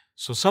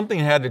 So something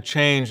had to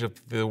change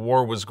if the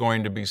war was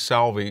going to be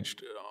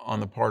salvaged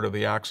on the part of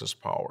the Axis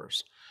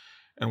powers.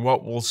 And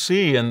what we'll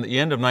see in the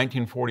end of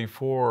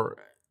 1944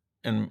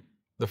 and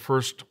the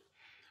first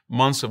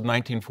months of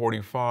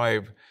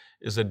 1945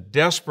 is a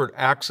desperate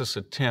Axis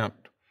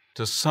attempt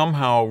to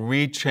somehow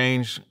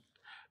rechange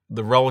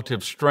the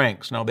relative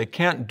strengths. Now, they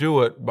can't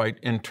do it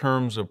in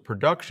terms of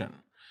production.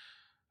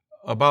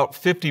 About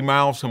 50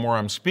 miles from where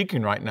I'm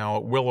speaking right now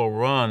at Willow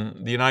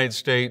Run, the United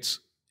States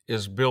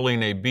is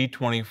building a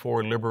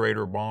B-24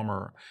 Liberator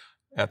bomber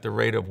at the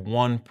rate of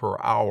 1 per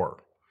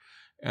hour.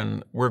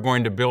 And we're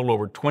going to build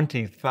over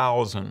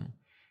 20,000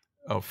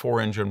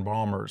 four-engine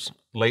bombers,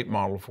 late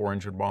model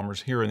four-engine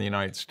bombers here in the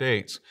United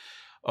States.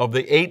 Of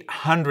the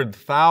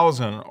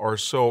 800,000 or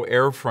so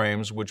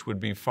airframes, which would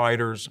be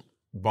fighters,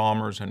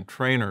 bombers, and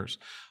trainers,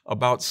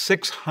 about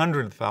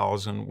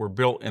 600,000 were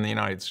built in the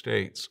United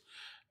States,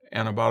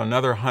 and about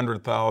another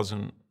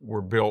 100,000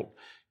 were built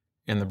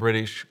in the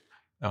British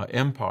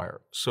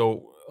Empire.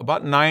 So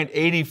about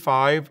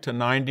 85 to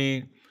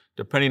 90,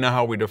 depending on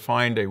how we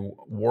defined a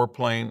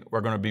warplane,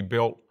 were going to be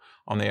built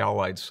on the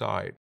Allied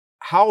side.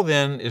 How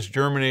then is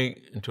Germany,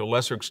 and to a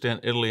lesser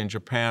extent Italy and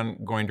Japan,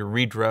 going to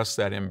redress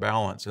that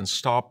imbalance and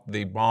stop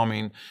the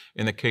bombing,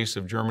 in the case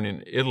of Germany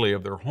and Italy,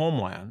 of their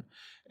homeland,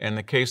 and in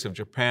the case of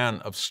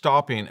Japan, of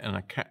stopping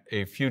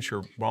a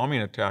future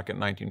bombing attack in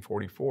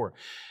 1944?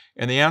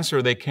 And the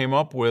answer they came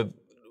up with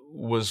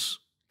was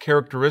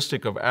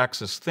characteristic of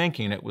Axis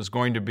thinking. It was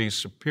going to be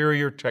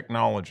superior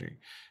technology.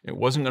 It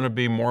wasn't going to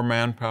be more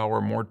manpower,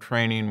 more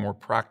training, more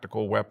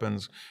practical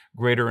weapons,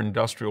 greater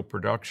industrial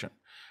production.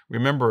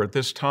 Remember, at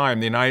this time,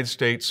 the United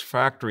States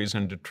factories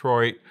in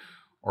Detroit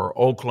or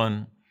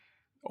Oakland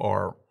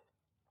or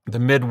the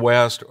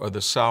Midwest or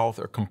the South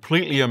are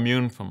completely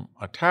immune from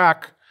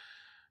attack.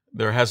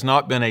 There has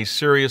not been a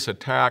serious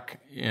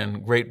attack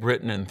in Great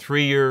Britain in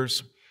 3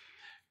 years.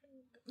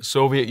 The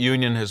Soviet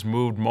Union has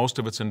moved most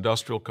of its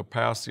industrial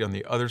capacity on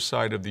the other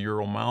side of the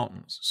Ural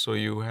Mountains. So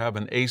you have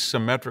an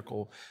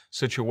asymmetrical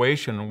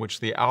situation in which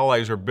the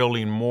Allies are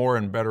building more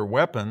and better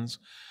weapons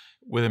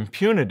with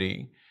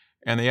impunity,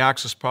 and the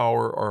Axis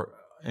power are,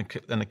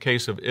 in the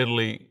case of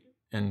Italy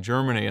and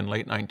Germany in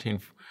late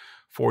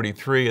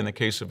 1943, in the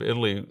case of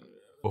Italy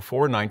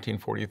before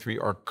 1943,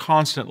 are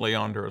constantly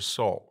under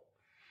assault.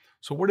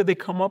 So what did they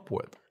come up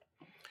with?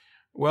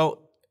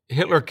 Well,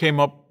 Hitler came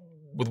up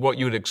with what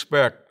you'd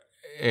expect,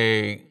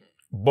 a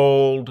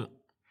bold,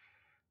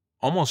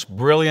 almost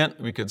brilliant,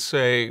 we could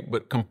say,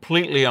 but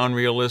completely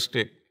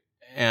unrealistic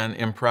and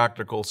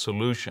impractical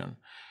solution.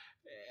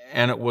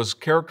 And it was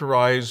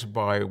characterized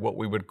by what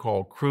we would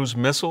call cruise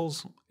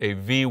missiles, a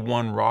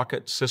V-1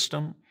 rocket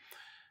system,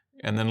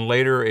 and then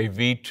later a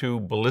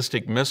V-2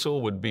 ballistic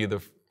missile would be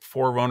the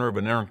forerunner of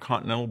an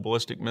intercontinental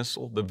ballistic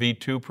missile, the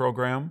V-2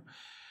 program,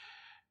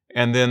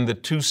 and then the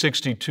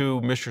 262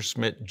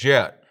 Messerschmitt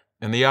jet.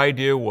 And the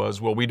idea was,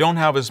 well, we don't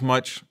have as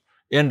much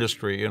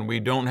industry and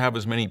we don't have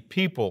as many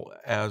people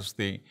as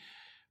the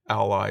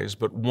Allies,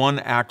 but one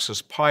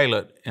Axis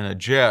pilot in a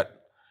jet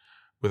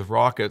with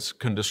rockets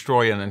can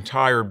destroy an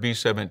entire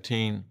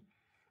B-17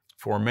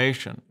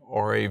 formation,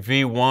 or a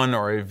V-1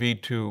 or a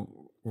V-2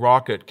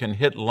 rocket can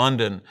hit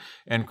London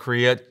and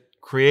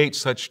create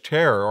such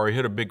terror, or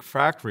hit a big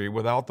factory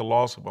without the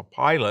loss of a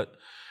pilot,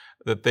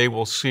 that they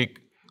will seek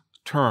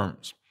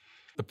terms.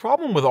 The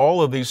problem with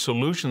all of these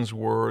solutions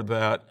were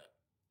that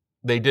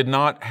they did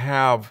not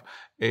have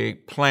a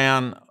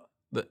plan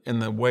in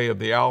the way of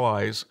the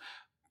Allies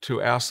to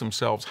ask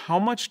themselves, how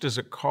much does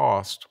it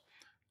cost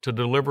to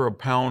deliver a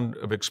pound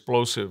of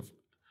explosive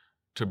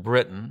to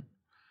Britain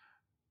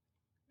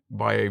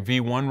by a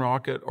V-1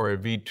 rocket or a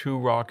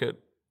V-2 rocket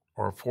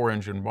or a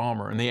four-engine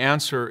bomber? And the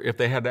answer, if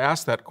they had to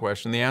ask that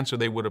question, the answer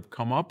they would have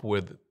come up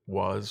with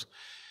was,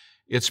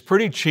 it's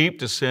pretty cheap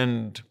to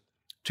send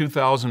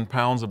 2,000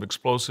 pounds of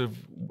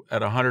explosive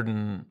at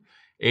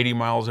 180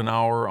 miles an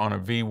hour on a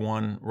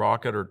V-1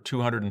 rocket, or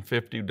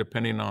 250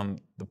 depending on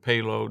the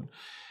payload.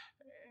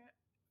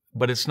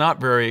 But it's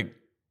not very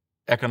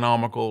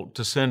economical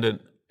to send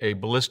a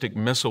ballistic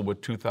missile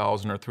with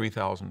 2,000 or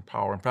 3,000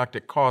 power. In fact,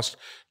 it costs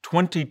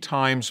 20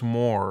 times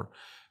more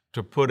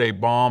to put a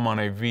bomb on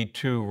a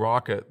V-2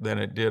 rocket than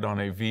it did on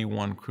a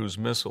V-1 cruise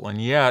missile.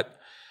 And yet,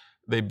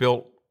 they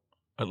built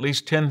at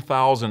least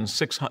 10,000,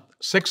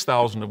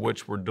 6,000 of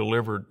which were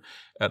delivered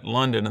at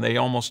London, and they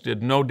almost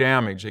did no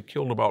damage. They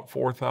killed about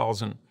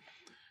 4,000.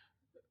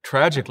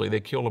 Tragically, they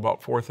killed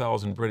about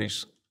 4,000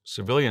 British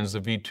civilians. The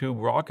V-2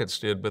 rockets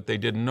did, but they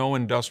did no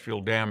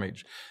industrial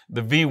damage.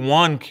 The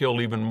V-1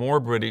 killed even more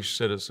British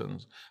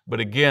citizens, but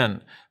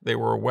again, they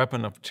were a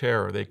weapon of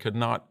terror. They could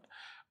not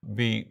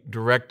be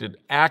directed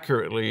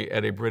accurately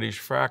at a British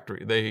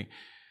factory. They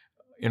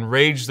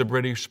enraged the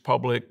British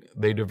public.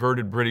 They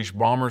diverted British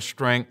bomber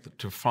strength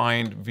to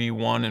find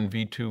V-1 and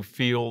V-2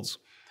 fields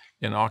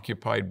in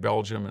occupied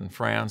Belgium and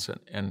France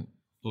and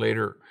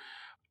later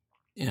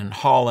in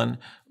Holland,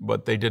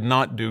 but they did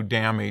not do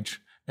damage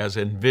as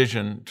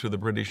envisioned to the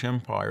British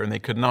Empire, and they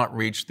could not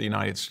reach the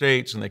United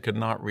States, and they could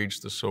not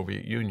reach the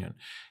Soviet Union.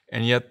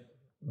 And yet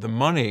the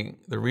money,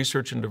 the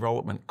research and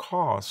development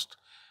cost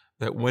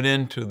that went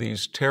into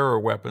these terror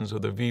weapons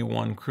of the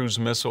V-1 cruise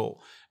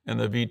missile and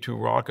the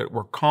V-2 rocket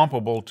were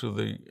comparable to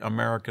the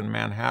American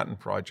Manhattan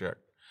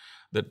Project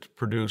that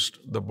produced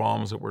the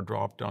bombs that were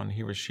dropped on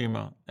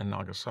Hiroshima and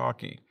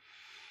Nagasaki.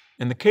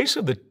 In the case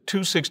of the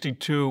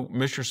 262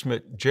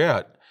 Messerschmitt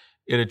jet,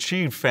 it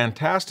achieved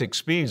fantastic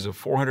speeds of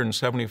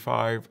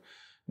 475,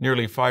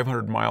 nearly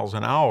 500 miles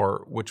an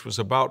hour, which was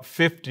about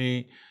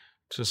 50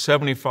 to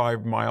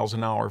 75 miles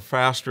an hour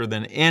faster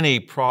than any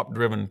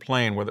prop-driven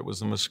plane, whether it was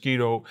the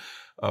Mosquito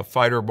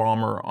fighter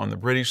bomber on the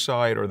British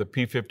side or the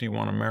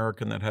P-51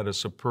 American that had a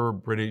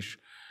superb British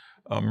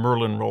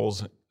Merlin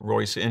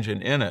Rolls-Royce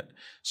engine in it.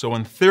 So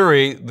in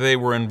theory, they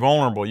were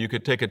invulnerable. You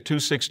could take a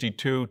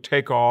 262,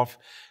 take off,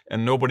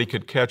 and nobody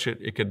could catch it.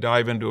 It could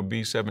dive into a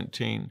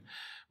B-17.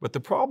 But the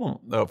problem,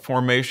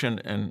 formation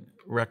and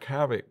wreak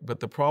havoc, but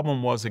the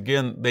problem was,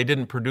 again, they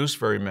didn't produce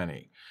very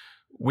many.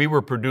 We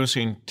were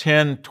producing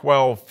 10,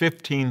 12,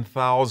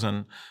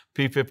 15,000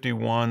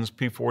 P-51s,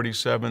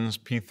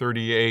 P-47s,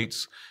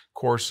 P-38s,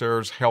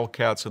 Corsairs,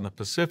 Hellcats in the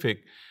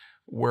Pacific,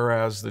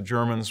 whereas the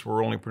Germans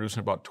were only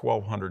producing about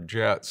 1,200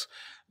 jets.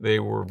 They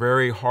were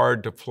very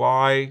hard to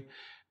fly.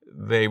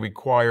 They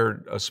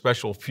required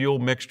special fuel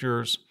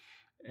mixtures,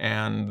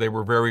 and they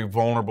were very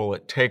vulnerable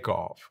at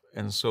takeoff.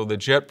 And so the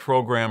jet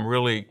program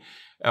really,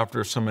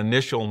 after some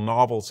initial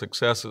novel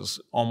successes,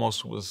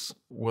 almost was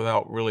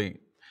without really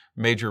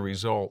major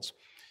results.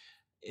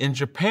 In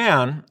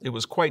Japan, it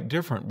was quite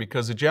different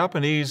because the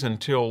Japanese,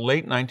 until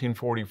late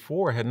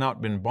 1944, had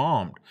not been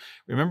bombed.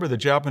 Remember, the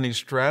Japanese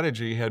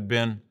strategy had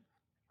been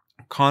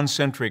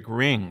concentric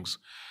rings.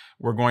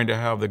 We're going to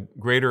have the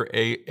greater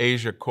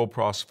Asia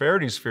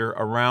co-prosperity sphere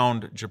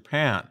around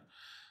Japan.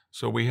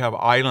 So we have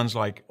islands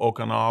like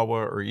Okinawa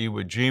or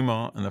Iwo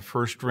Jima in the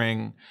first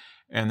ring,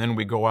 and then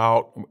we go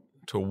out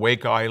to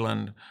Wake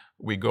Island,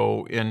 we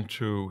go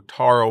into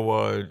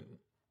Tarawa,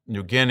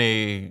 New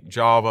Guinea,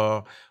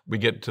 Java, we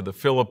get to the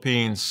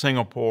Philippines,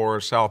 Singapore,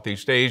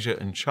 Southeast Asia,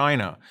 and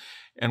China.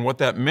 And what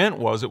that meant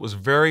was it was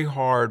very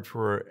hard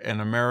for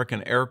an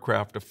American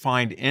aircraft to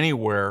find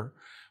anywhere,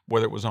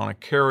 whether it was on a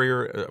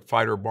carrier, a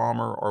fighter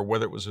bomber, or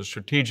whether it was a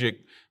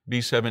strategic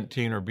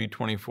B-17 or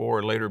B-24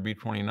 or later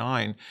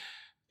B-29,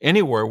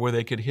 anywhere where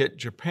they could hit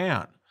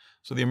Japan.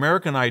 So the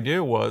American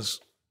idea was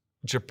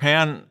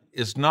Japan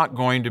is not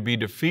going to be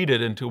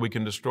defeated until we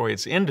can destroy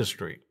its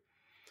industry,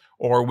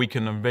 or we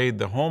can invade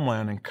the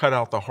homeland and cut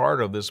out the heart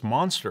of this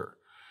monster.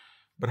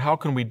 But how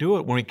can we do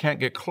it when we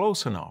can't get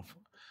close enough?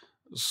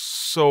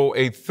 So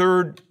a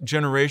third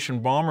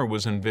generation bomber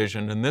was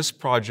envisioned, and this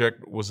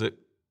project was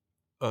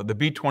the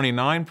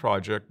B-29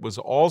 project was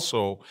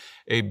also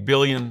a $1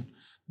 billion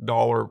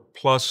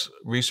plus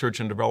research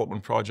and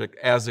development project,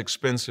 as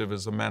expensive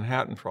as the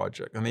Manhattan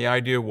Project. And the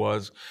idea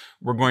was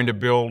we're going to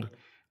build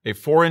a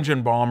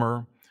 4-engine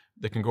bomber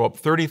that can go up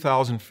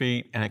 30,000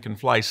 feet and it can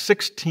fly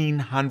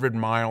 1,600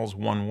 miles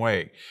one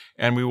way.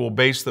 And we will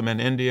base them in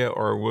India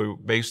or we'll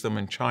base them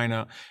in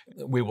China.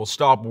 We will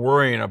stop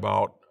worrying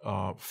about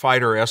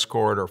fighter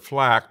escort or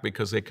flak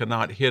because they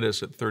cannot hit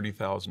us at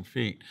 30,000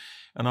 feet.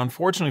 And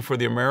unfortunately for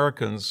the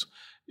Americans,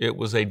 it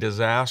was a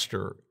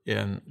disaster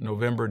in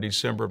November,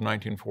 December of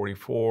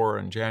 1944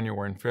 and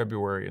January and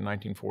February in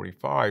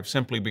 1945,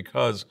 simply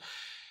because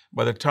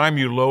by the time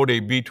you load a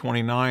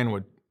B-29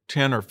 with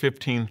 10 or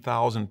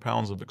 15,000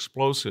 pounds of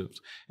explosives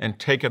and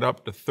take it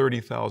up to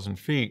 30,000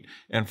 feet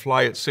and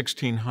fly at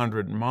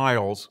 1,600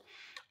 miles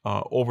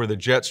over the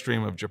jet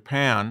stream of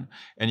Japan,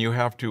 and you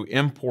have to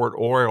import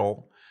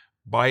oil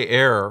by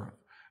air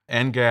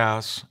and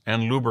gas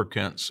and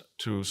lubricants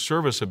to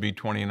service a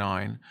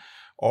B-29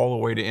 all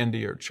the way to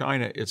India or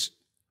China,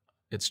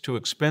 it's too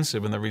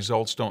expensive and the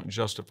results don't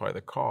justify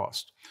the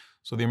cost.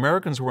 So the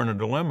Americans were in a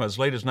dilemma. As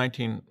late as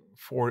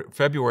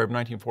February of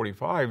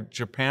 1945,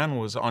 Japan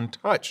was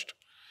untouched.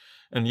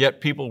 And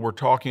yet people were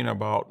talking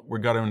about,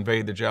 we've got to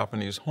invade the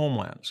Japanese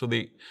homeland. So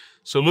the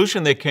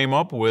solution they came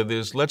up with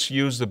is, let's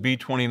use the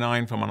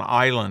B-29 from an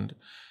island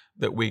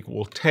that we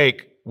will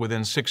take within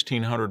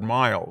 1,600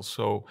 miles.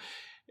 So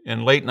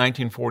in late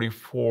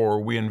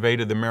 1944, we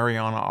invaded the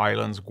Mariana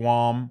Islands,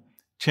 Guam,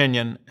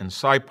 Tinian, and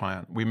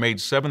Saipan. We made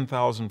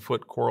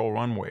 7,000-foot coral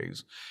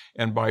runways.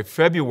 And by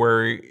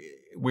February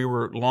we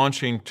were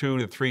launching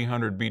 200 to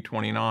 300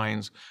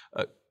 B-29s,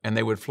 and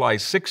they would fly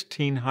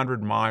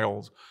 1,600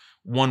 miles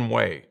one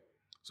way.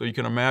 So you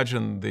can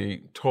imagine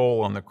the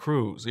toll on the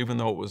crews, even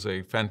though it was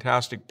a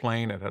fantastic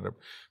plane, it had a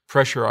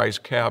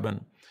pressurized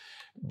cabin,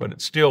 but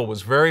it still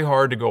was very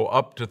hard to go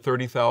up to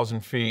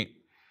 30,000 feet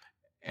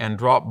and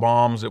drop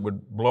bombs that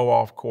would blow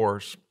off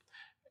course,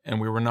 and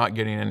we were not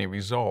getting any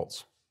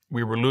results.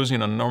 We were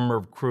losing a number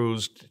of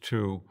crews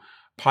to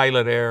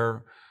pilot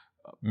error,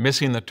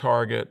 missing the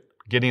target,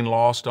 getting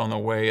lost on the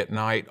way at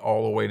night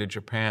all the way to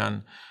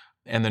Japan.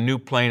 And the new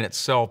plane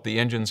itself, the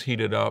engines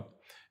heated up,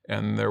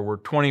 and there were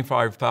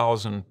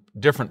 25,000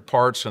 different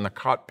parts in the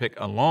cockpit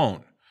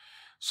alone.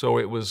 So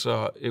it was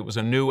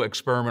a new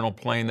experimental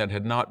plane that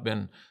had not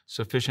been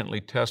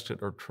sufficiently tested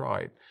or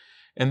tried.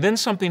 And then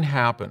something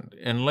happened.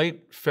 In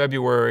late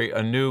February,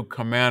 a new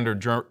commander,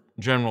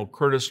 General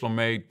Curtis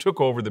LeMay, took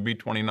over the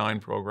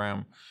B-29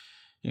 program.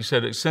 He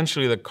said,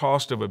 essentially, the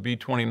cost of a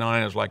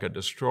B-29 is like a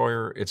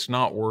destroyer. It's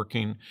not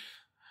working.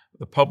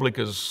 The public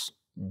is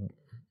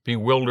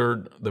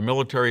bewildered. The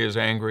military is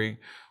angry.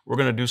 We're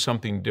going to do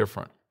something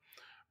different.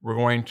 We're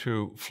going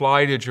to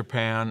fly to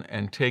Japan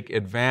and take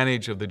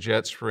advantage of the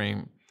jet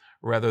stream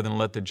rather than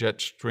let the jet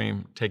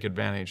stream take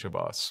advantage of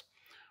us.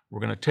 We're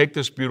going to take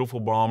this beautiful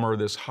bomber,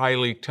 this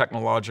highly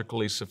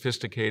technologically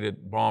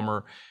sophisticated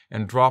bomber,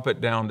 and drop it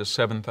down to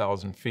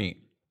 7,000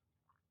 feet.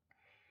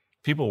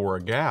 People were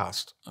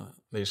aghast.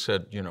 They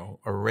said, you know,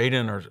 a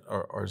Raiden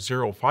or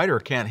Zero fighter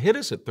can't hit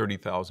us at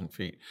 30,000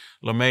 feet.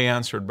 LeMay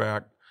answered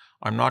back,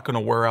 I'm not going to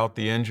wear out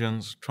the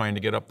engines trying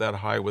to get up that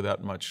high with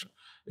that much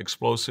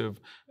explosive.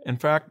 In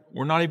fact,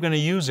 we're not even going to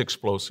use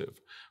explosive.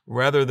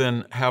 Rather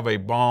than have a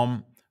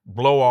bomb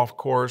blow off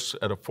course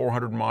at a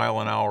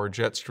 400-mile-an-hour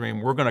jet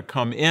stream, we're going to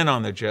come in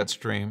on the jet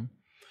stream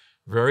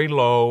very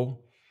low,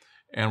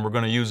 and we're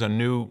going to use a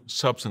new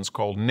substance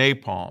called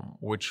napalm,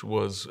 which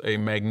was a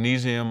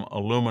magnesium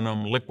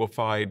aluminum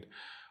liquefied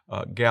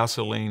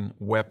gasoline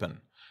weapon.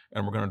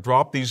 And we're going to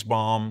drop these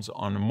bombs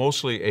on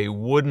mostly a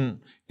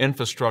wooden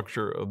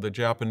infrastructure of the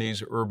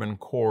Japanese urban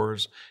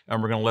cores,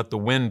 and we're going to let the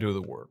wind do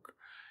the work.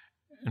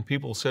 And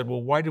people said,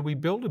 well, why did we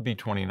build a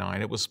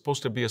B-29? It was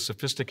supposed to be a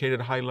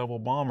sophisticated high-level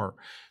bomber.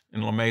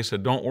 And LeMay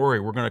said, don't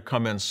worry, we're going to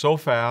come in so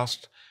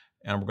fast,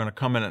 and we're going to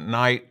come in at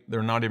night,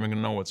 they're not even going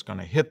to know what's going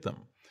to hit them.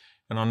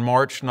 And on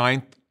March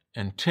 9th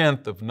and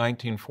 10th of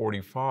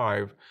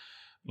 1945,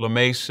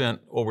 LeMay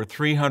sent over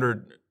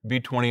 300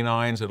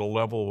 B-29s at a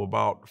level of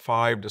about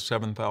 5,000 to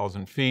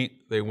 7,000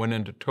 feet. They went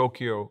into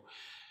Tokyo,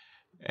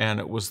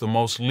 and it was the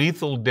most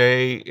lethal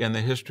day in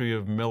the history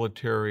of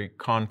military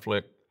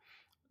conflict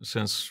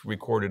since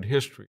recorded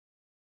history.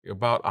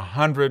 About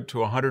 100 to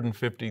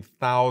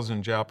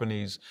 150,000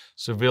 Japanese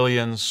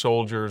civilians,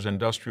 soldiers,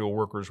 industrial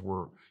workers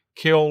were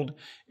killed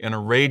in a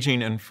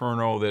raging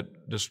inferno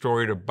that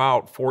destroyed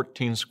about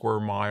 14 square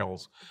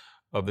miles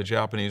of the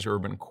Japanese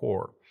urban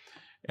core.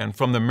 And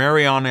from the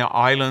Mariana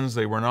Islands,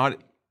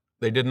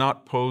 they did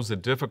not pose the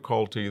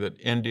difficulty that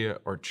India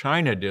or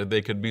China did.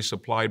 They could be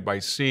supplied by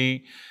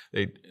sea.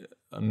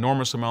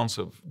 Enormous amounts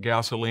of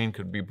gasoline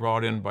could be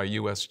brought in by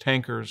U.S.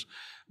 tankers.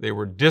 They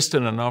were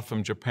distant enough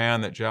from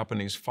Japan that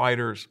Japanese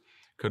fighters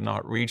could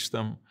not reach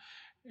them.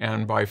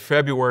 And by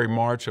February,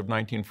 March of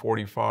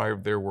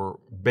 1945, there were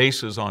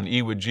bases on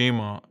Iwo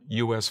Jima,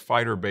 U.S.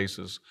 fighter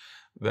bases,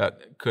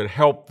 that could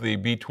help the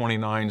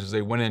B-29s as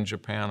they went in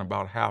Japan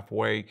about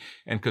halfway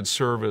and could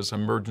serve as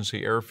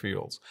emergency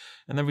airfields.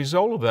 And the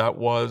result of that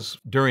was,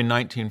 during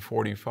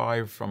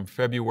 1945, from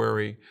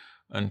February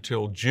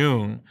until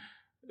June,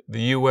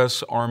 the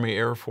U.S. Army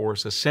Air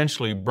Force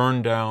essentially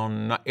burned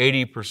down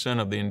 80%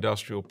 of the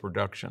industrial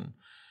production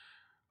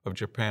of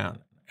Japan.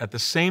 At the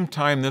same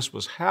time this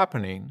was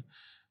happening,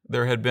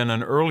 there had been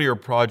an earlier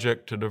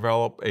project to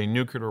develop a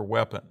nuclear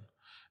weapon,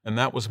 and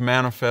that was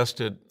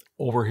manifested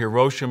over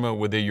Hiroshima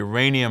with a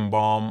uranium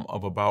bomb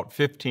of about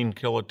 15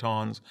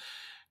 kilotons,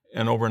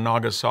 and over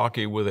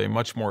Nagasaki with a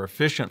much more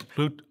efficient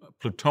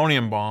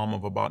plutonium bomb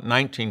of about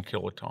 19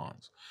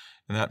 kilotons.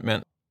 And that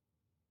meant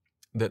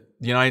that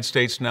the United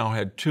States now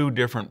had two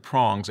different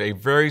prongs, a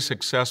very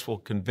successful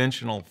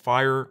conventional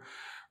fire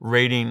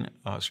rating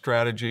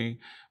strategy,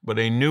 but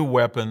a new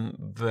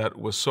weapon that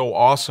was so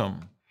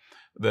awesome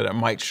that it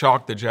might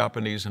shock the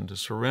Japanese into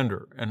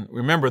surrender. And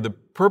remember, the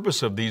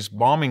purpose of these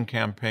bombing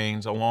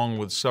campaigns, along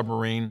with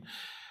submarine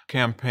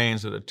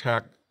campaigns that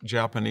attacked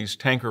Japanese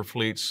tanker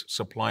fleets,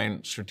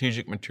 supplying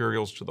strategic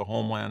materials to the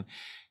homeland,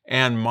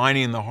 and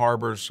mining the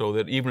harbors so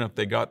that even if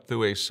they got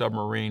through a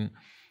submarine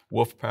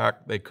wolf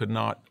pack, they could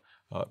not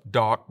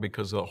dock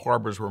because the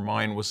harbors were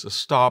mined, was to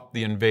stop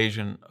the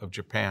invasion of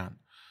Japan.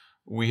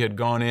 We had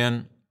gone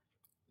in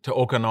to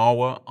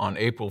Okinawa on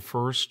April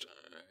 1st,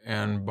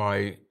 and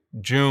by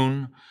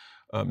June,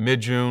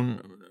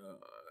 mid-June,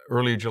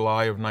 early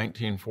July of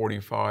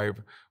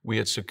 1945, we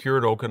had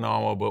secured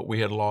Okinawa, but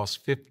we had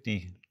lost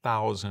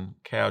 50,000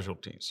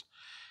 casualties.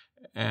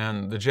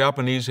 And the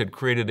Japanese had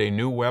created a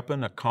new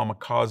weapon, a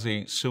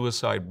kamikaze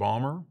suicide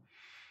bomber,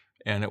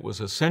 and it was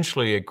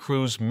essentially a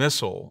cruise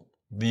missile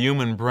the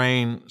human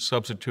brain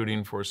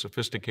substituting for a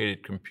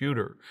sophisticated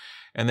computer.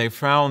 And they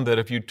found that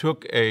if you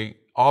took a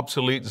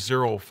obsolete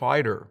Zero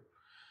fighter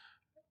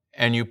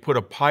and you put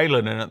a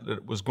pilot in it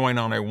that was going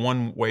on a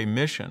one-way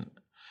mission,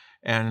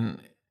 and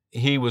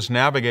he was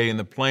navigating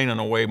the plane in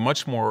a way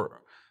much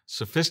more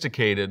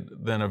sophisticated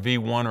than a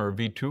V-1 or a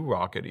V-2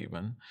 rocket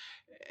even,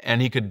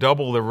 and he could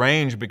double the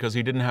range because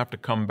he didn't have to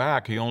come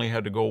back. He only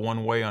had to go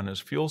one way on his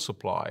fuel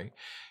supply.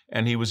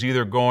 And he was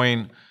either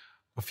going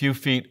a few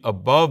feet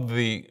above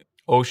the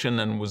ocean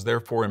and was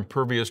therefore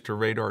impervious to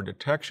radar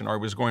detection, or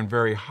he was going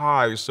very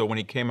high, so when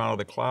he came out of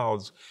the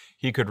clouds,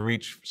 he could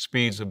reach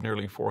speeds of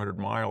nearly 400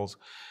 miles.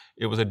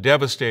 It was a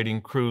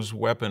devastating cruise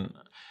weapon.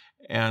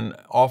 And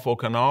off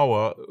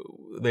Okinawa,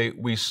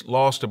 we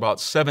lost about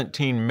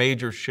 17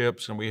 major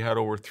ships, and we had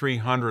over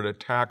 300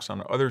 attacks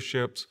on other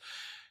ships.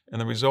 And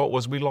the result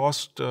was we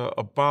lost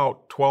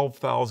about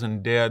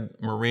 12,000 dead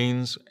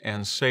Marines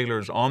and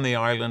sailors on the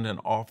island and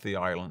off the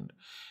island,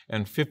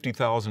 and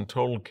 50,000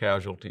 total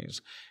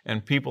casualties.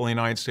 And people in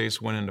the United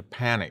States went into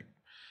panic.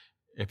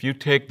 If you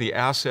take the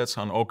assets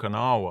on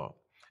Okinawa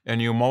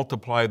and you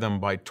multiply them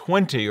by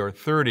 20 or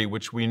 30,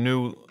 which we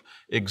knew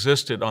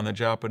existed on the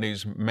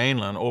Japanese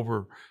mainland,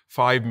 over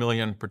 5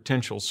 million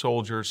potential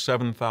soldiers,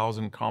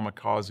 7,000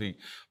 kamikaze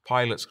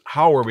pilots,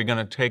 how are we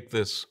going to take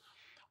this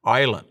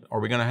island?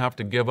 Are we going to have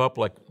to give up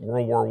like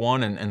World War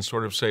I and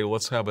sort of say,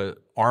 let's have an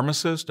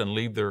armistice and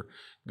leave their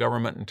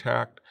government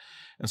intact?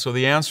 And so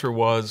the answer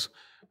was,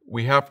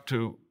 we have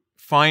to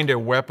find a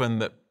weapon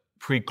that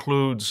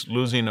precludes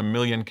losing 1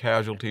 million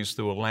casualties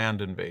through a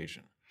land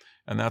invasion.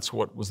 And that's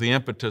what was the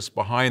impetus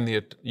behind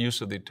the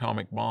use of the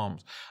atomic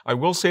bombs. I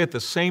will say at the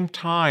same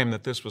time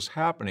that this was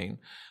happening,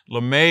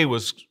 LeMay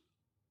was,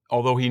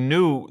 although he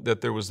knew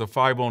that there was the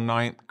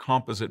 509th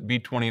Composite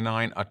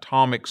B-29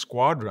 Atomic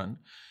Squadron,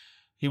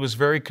 he was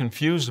very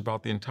confused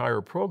about the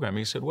entire program.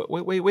 He said,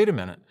 wait a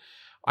minute.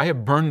 I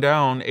have burned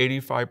down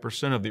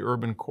 85% of the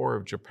urban core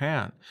of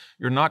Japan.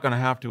 You're not going to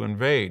have to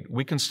invade.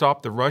 We can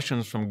stop the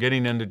Russians from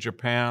getting into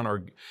Japan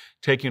or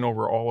taking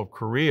over all of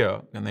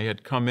Korea, and they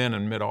had come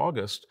in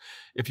mid-August,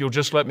 if you'll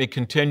just let me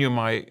continue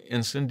my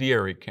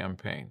incendiary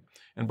campaign.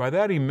 And by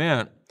that he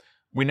meant,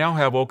 we now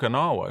have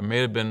Okinawa. It may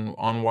have been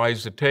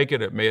unwise to take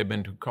it, it may have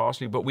been too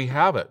costly, but we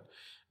have it.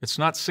 It's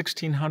not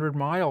 1,600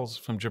 miles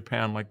from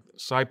Japan like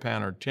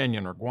Saipan or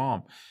Tinian or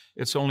Guam.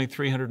 It's only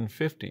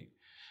 350.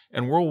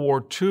 And World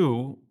War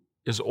II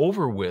is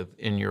over with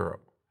in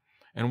Europe.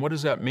 And what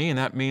does that mean?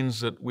 That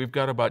means that we've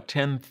got about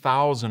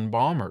 10,000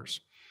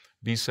 bombers,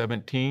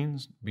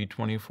 B-17s,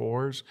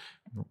 B-24s,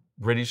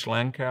 British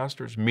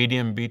Lancasters,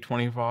 medium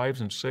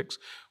B-25s and 6.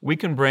 We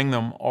can bring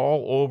them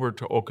all over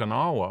to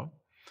Okinawa,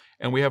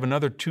 and we have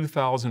another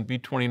 2,000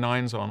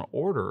 B-29s on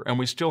order, and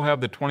we still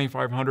have the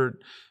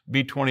 2,500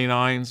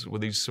 B-29s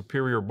with these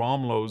superior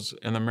bomb loads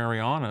in the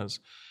Marianas.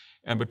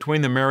 And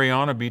between the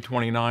Mariana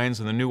B-29s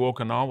and the new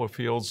Okinawa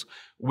fields,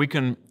 we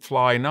can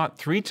fly not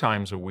 3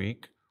 times a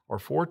week or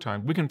 4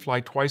 times, we can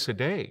fly twice a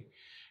day.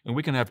 And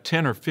we can have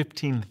 10 or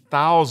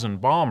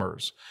 15,000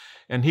 bombers.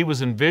 And he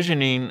was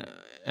envisioning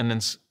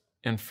an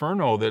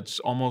inferno that's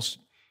almost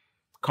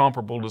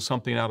comparable to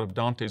something out of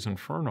Dante's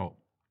Inferno.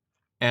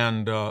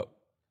 And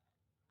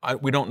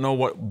we don't know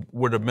what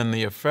would have been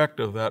the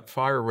effect of that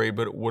fire raid,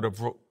 but it would have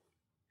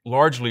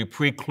largely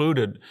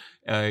precluded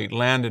a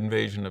land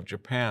invasion of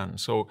Japan.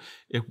 So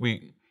if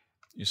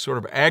you sort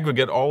of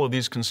aggregate all of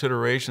these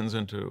considerations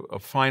into a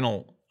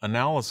final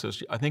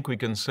analysis, I think we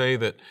can say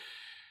that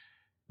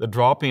the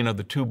dropping of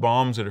the 2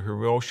 bombs at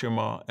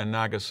Hiroshima and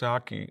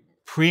Nagasaki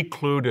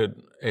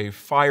precluded a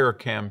fire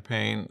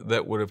campaign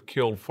that would have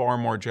killed far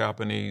more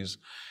Japanese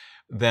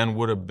than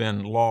would have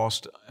been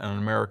lost in an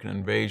American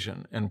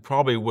invasion, and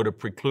probably would have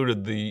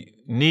precluded the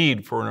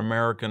need for an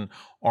American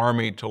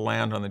army to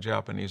land on the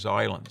Japanese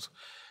islands.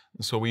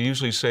 And so we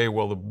usually say,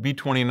 well, the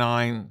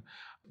B-29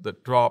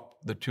 that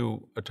dropped the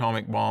 2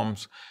 atomic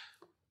bombs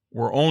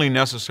were only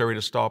necessary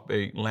to stop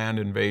a land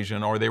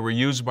invasion, or they were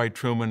used by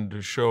Truman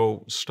to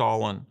show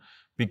Stalin,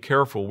 be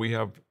careful, we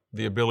have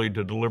the ability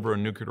to deliver a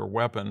nuclear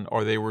weapon,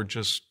 or they were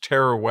just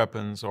terror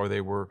weapons, or they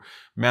were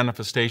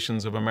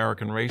manifestations of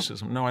American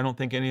racism. No, I don't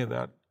think any of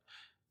that,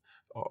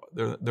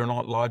 they're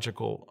not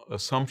logical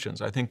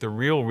assumptions. I think the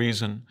real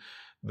reason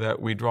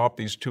that we dropped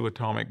these 2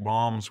 atomic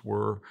bombs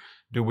were,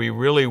 do we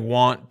really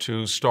want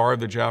to starve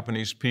the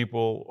Japanese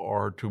people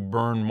or to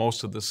burn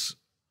most of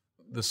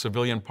the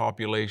civilian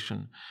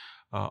population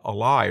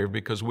alive?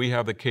 Because we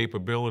have the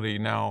capability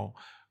now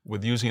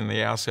with using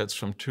the assets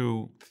from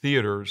 2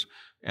 theaters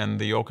and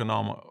the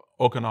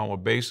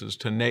Okinawa bases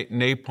to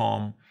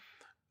napalm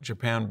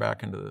Japan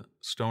back into the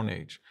Stone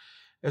Age.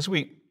 As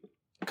we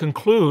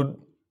conclude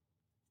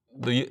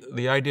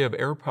the idea of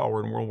air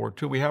power in World War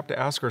II, we have to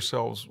ask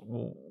ourselves,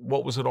 well,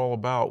 what was it all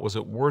about? Was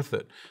it worth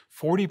it?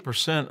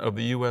 40% of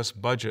the U.S.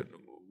 budget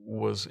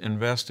was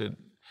invested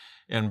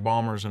in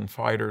bombers and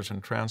fighters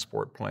and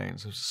transport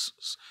planes.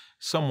 It's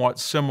somewhat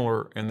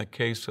similar in the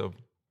case of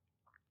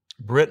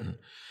Britain.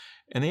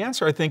 And the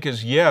answer, I think,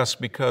 is yes,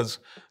 because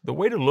the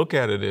way to look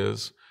at it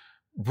is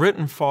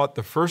Britain fought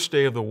the first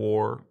day of the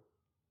war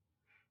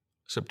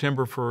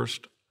September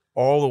 1st,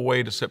 all the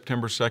way to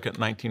September 2nd,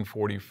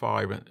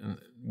 1945, and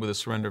with the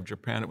surrender of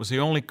Japan. It was the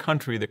only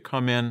country that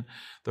come in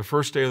the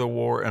first day of the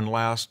war and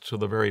last to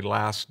the very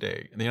last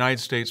day. The United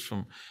States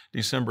from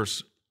December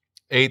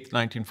 8th,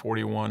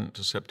 1941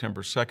 to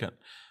September 2nd,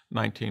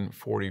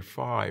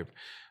 1945.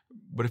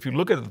 But if you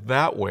look at it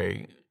that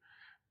way,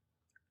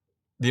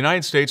 the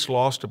United States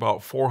lost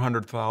about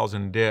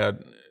 400,000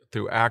 dead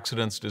through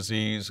accidents,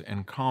 disease,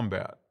 and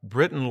combat.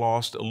 Britain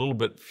lost a little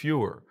bit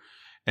fewer,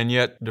 and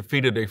yet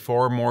defeated a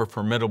far more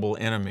formidable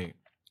enemy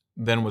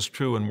than was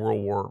true in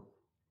World War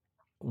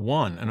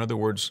I. In other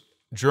words,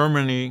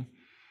 Germany,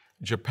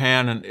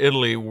 Japan, and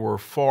Italy were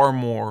far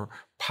more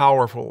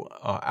powerful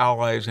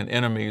allies and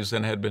enemies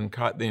than had been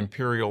the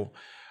Imperial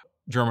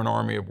German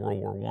Army of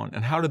World War I.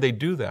 And how did they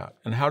do that?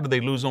 And how did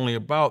they lose only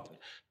about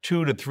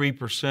 2 to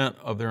 3%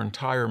 of their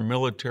entire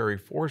military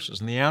forces?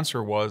 And the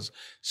answer was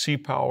sea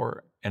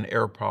power and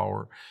air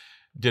power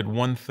did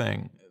one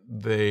thing.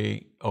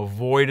 They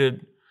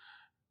avoided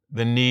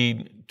the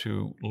need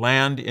to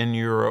land in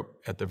Europe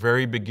at the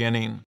very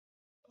beginning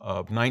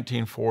of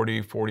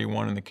 1940,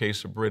 41 in the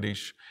case of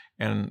British,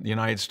 and the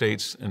United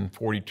States in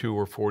 42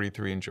 or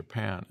 43 in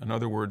Japan. In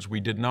other words, we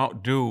did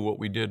not do what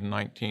we did in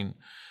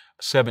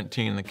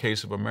 1917 in the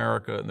case of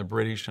America and the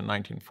British in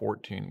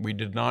 1914. We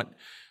did not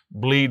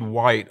bleed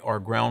white our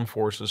ground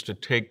forces to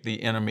take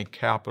the enemy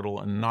capital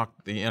and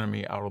knock the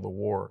enemy out of the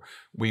war.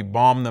 We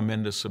bombed them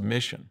into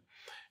submission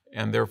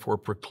and therefore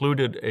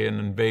precluded an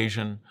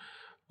invasion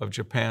of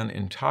Japan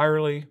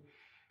entirely,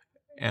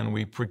 and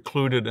we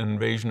precluded an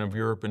invasion of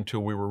Europe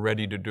until we were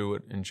ready to do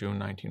it in June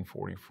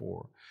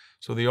 1944.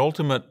 So the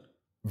ultimate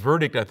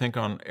verdict, I think,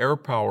 on air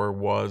power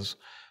was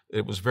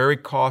it was very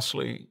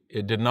costly.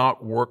 It did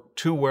not work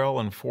too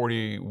well in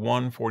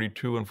 41,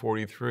 42, and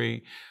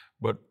 43,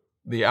 but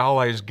the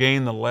Allies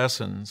gained the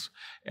lessons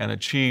and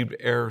achieved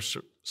air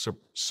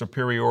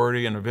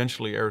superiority and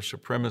eventually air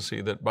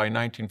supremacy that by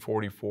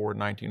 1944,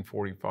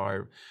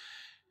 1945,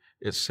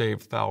 it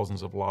saved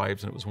thousands of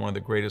lives, and it was one of the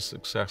greatest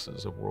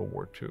successes of World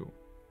War II.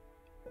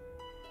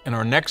 In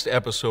our next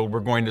episode, we're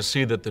going to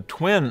see that the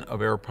twin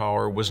of air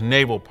power was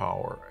naval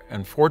power.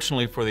 And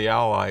fortunately for the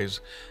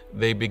Allies,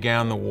 they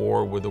began the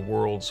war with the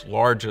world's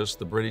largest,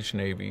 the British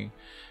Navy,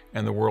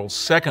 and the world's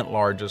second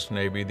largest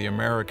Navy, the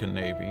American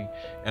Navy.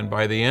 And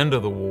by the end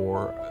of the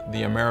war,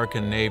 the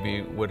American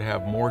Navy would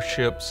have more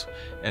ships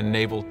and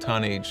naval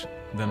tonnage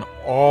than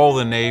all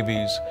the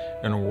navies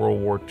in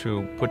World War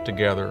II put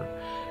together.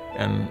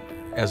 And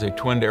as a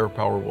twinned air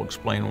power, we'll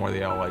explain why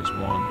the Allies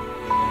won.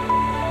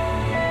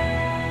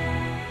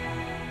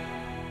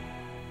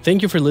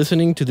 Thank you for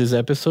listening to this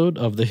episode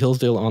of the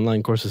Hillsdale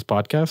Online Courses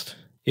podcast.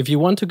 If you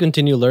want to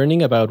continue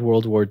learning about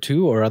World War II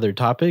or other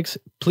topics,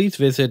 please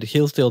visit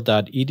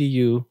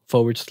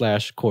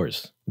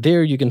hillsdale.edu/course.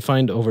 There you can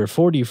find over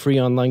 40 free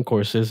online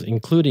courses,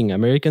 including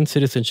American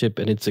Citizenship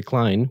and Its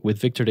Decline with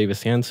Victor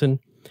Davis Hanson,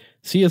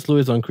 C.S.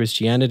 Lewis on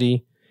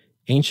Christianity,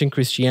 Ancient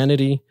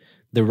Christianity,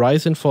 The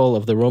Rise and Fall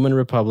of the Roman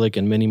Republic,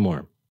 and many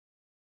more.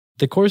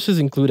 The courses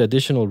include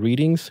additional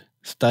readings,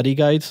 study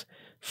guides,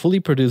 fully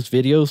produced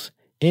videos,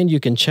 and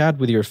you can chat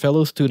with your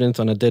fellow students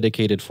on a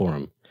dedicated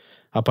forum.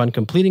 Upon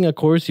completing a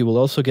course, you will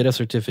also get a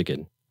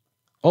certificate.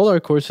 All our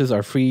courses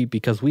are free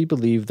because we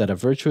believe that a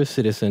virtuous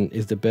citizen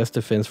is the best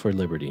defense for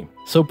liberty.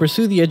 So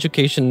pursue the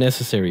education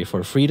necessary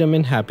for freedom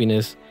and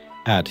happiness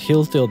at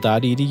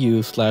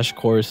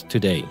hillsdale.edu/course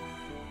today.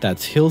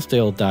 That's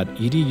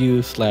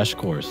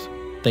hillsdale.edu/course.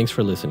 Thanks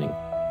for listening.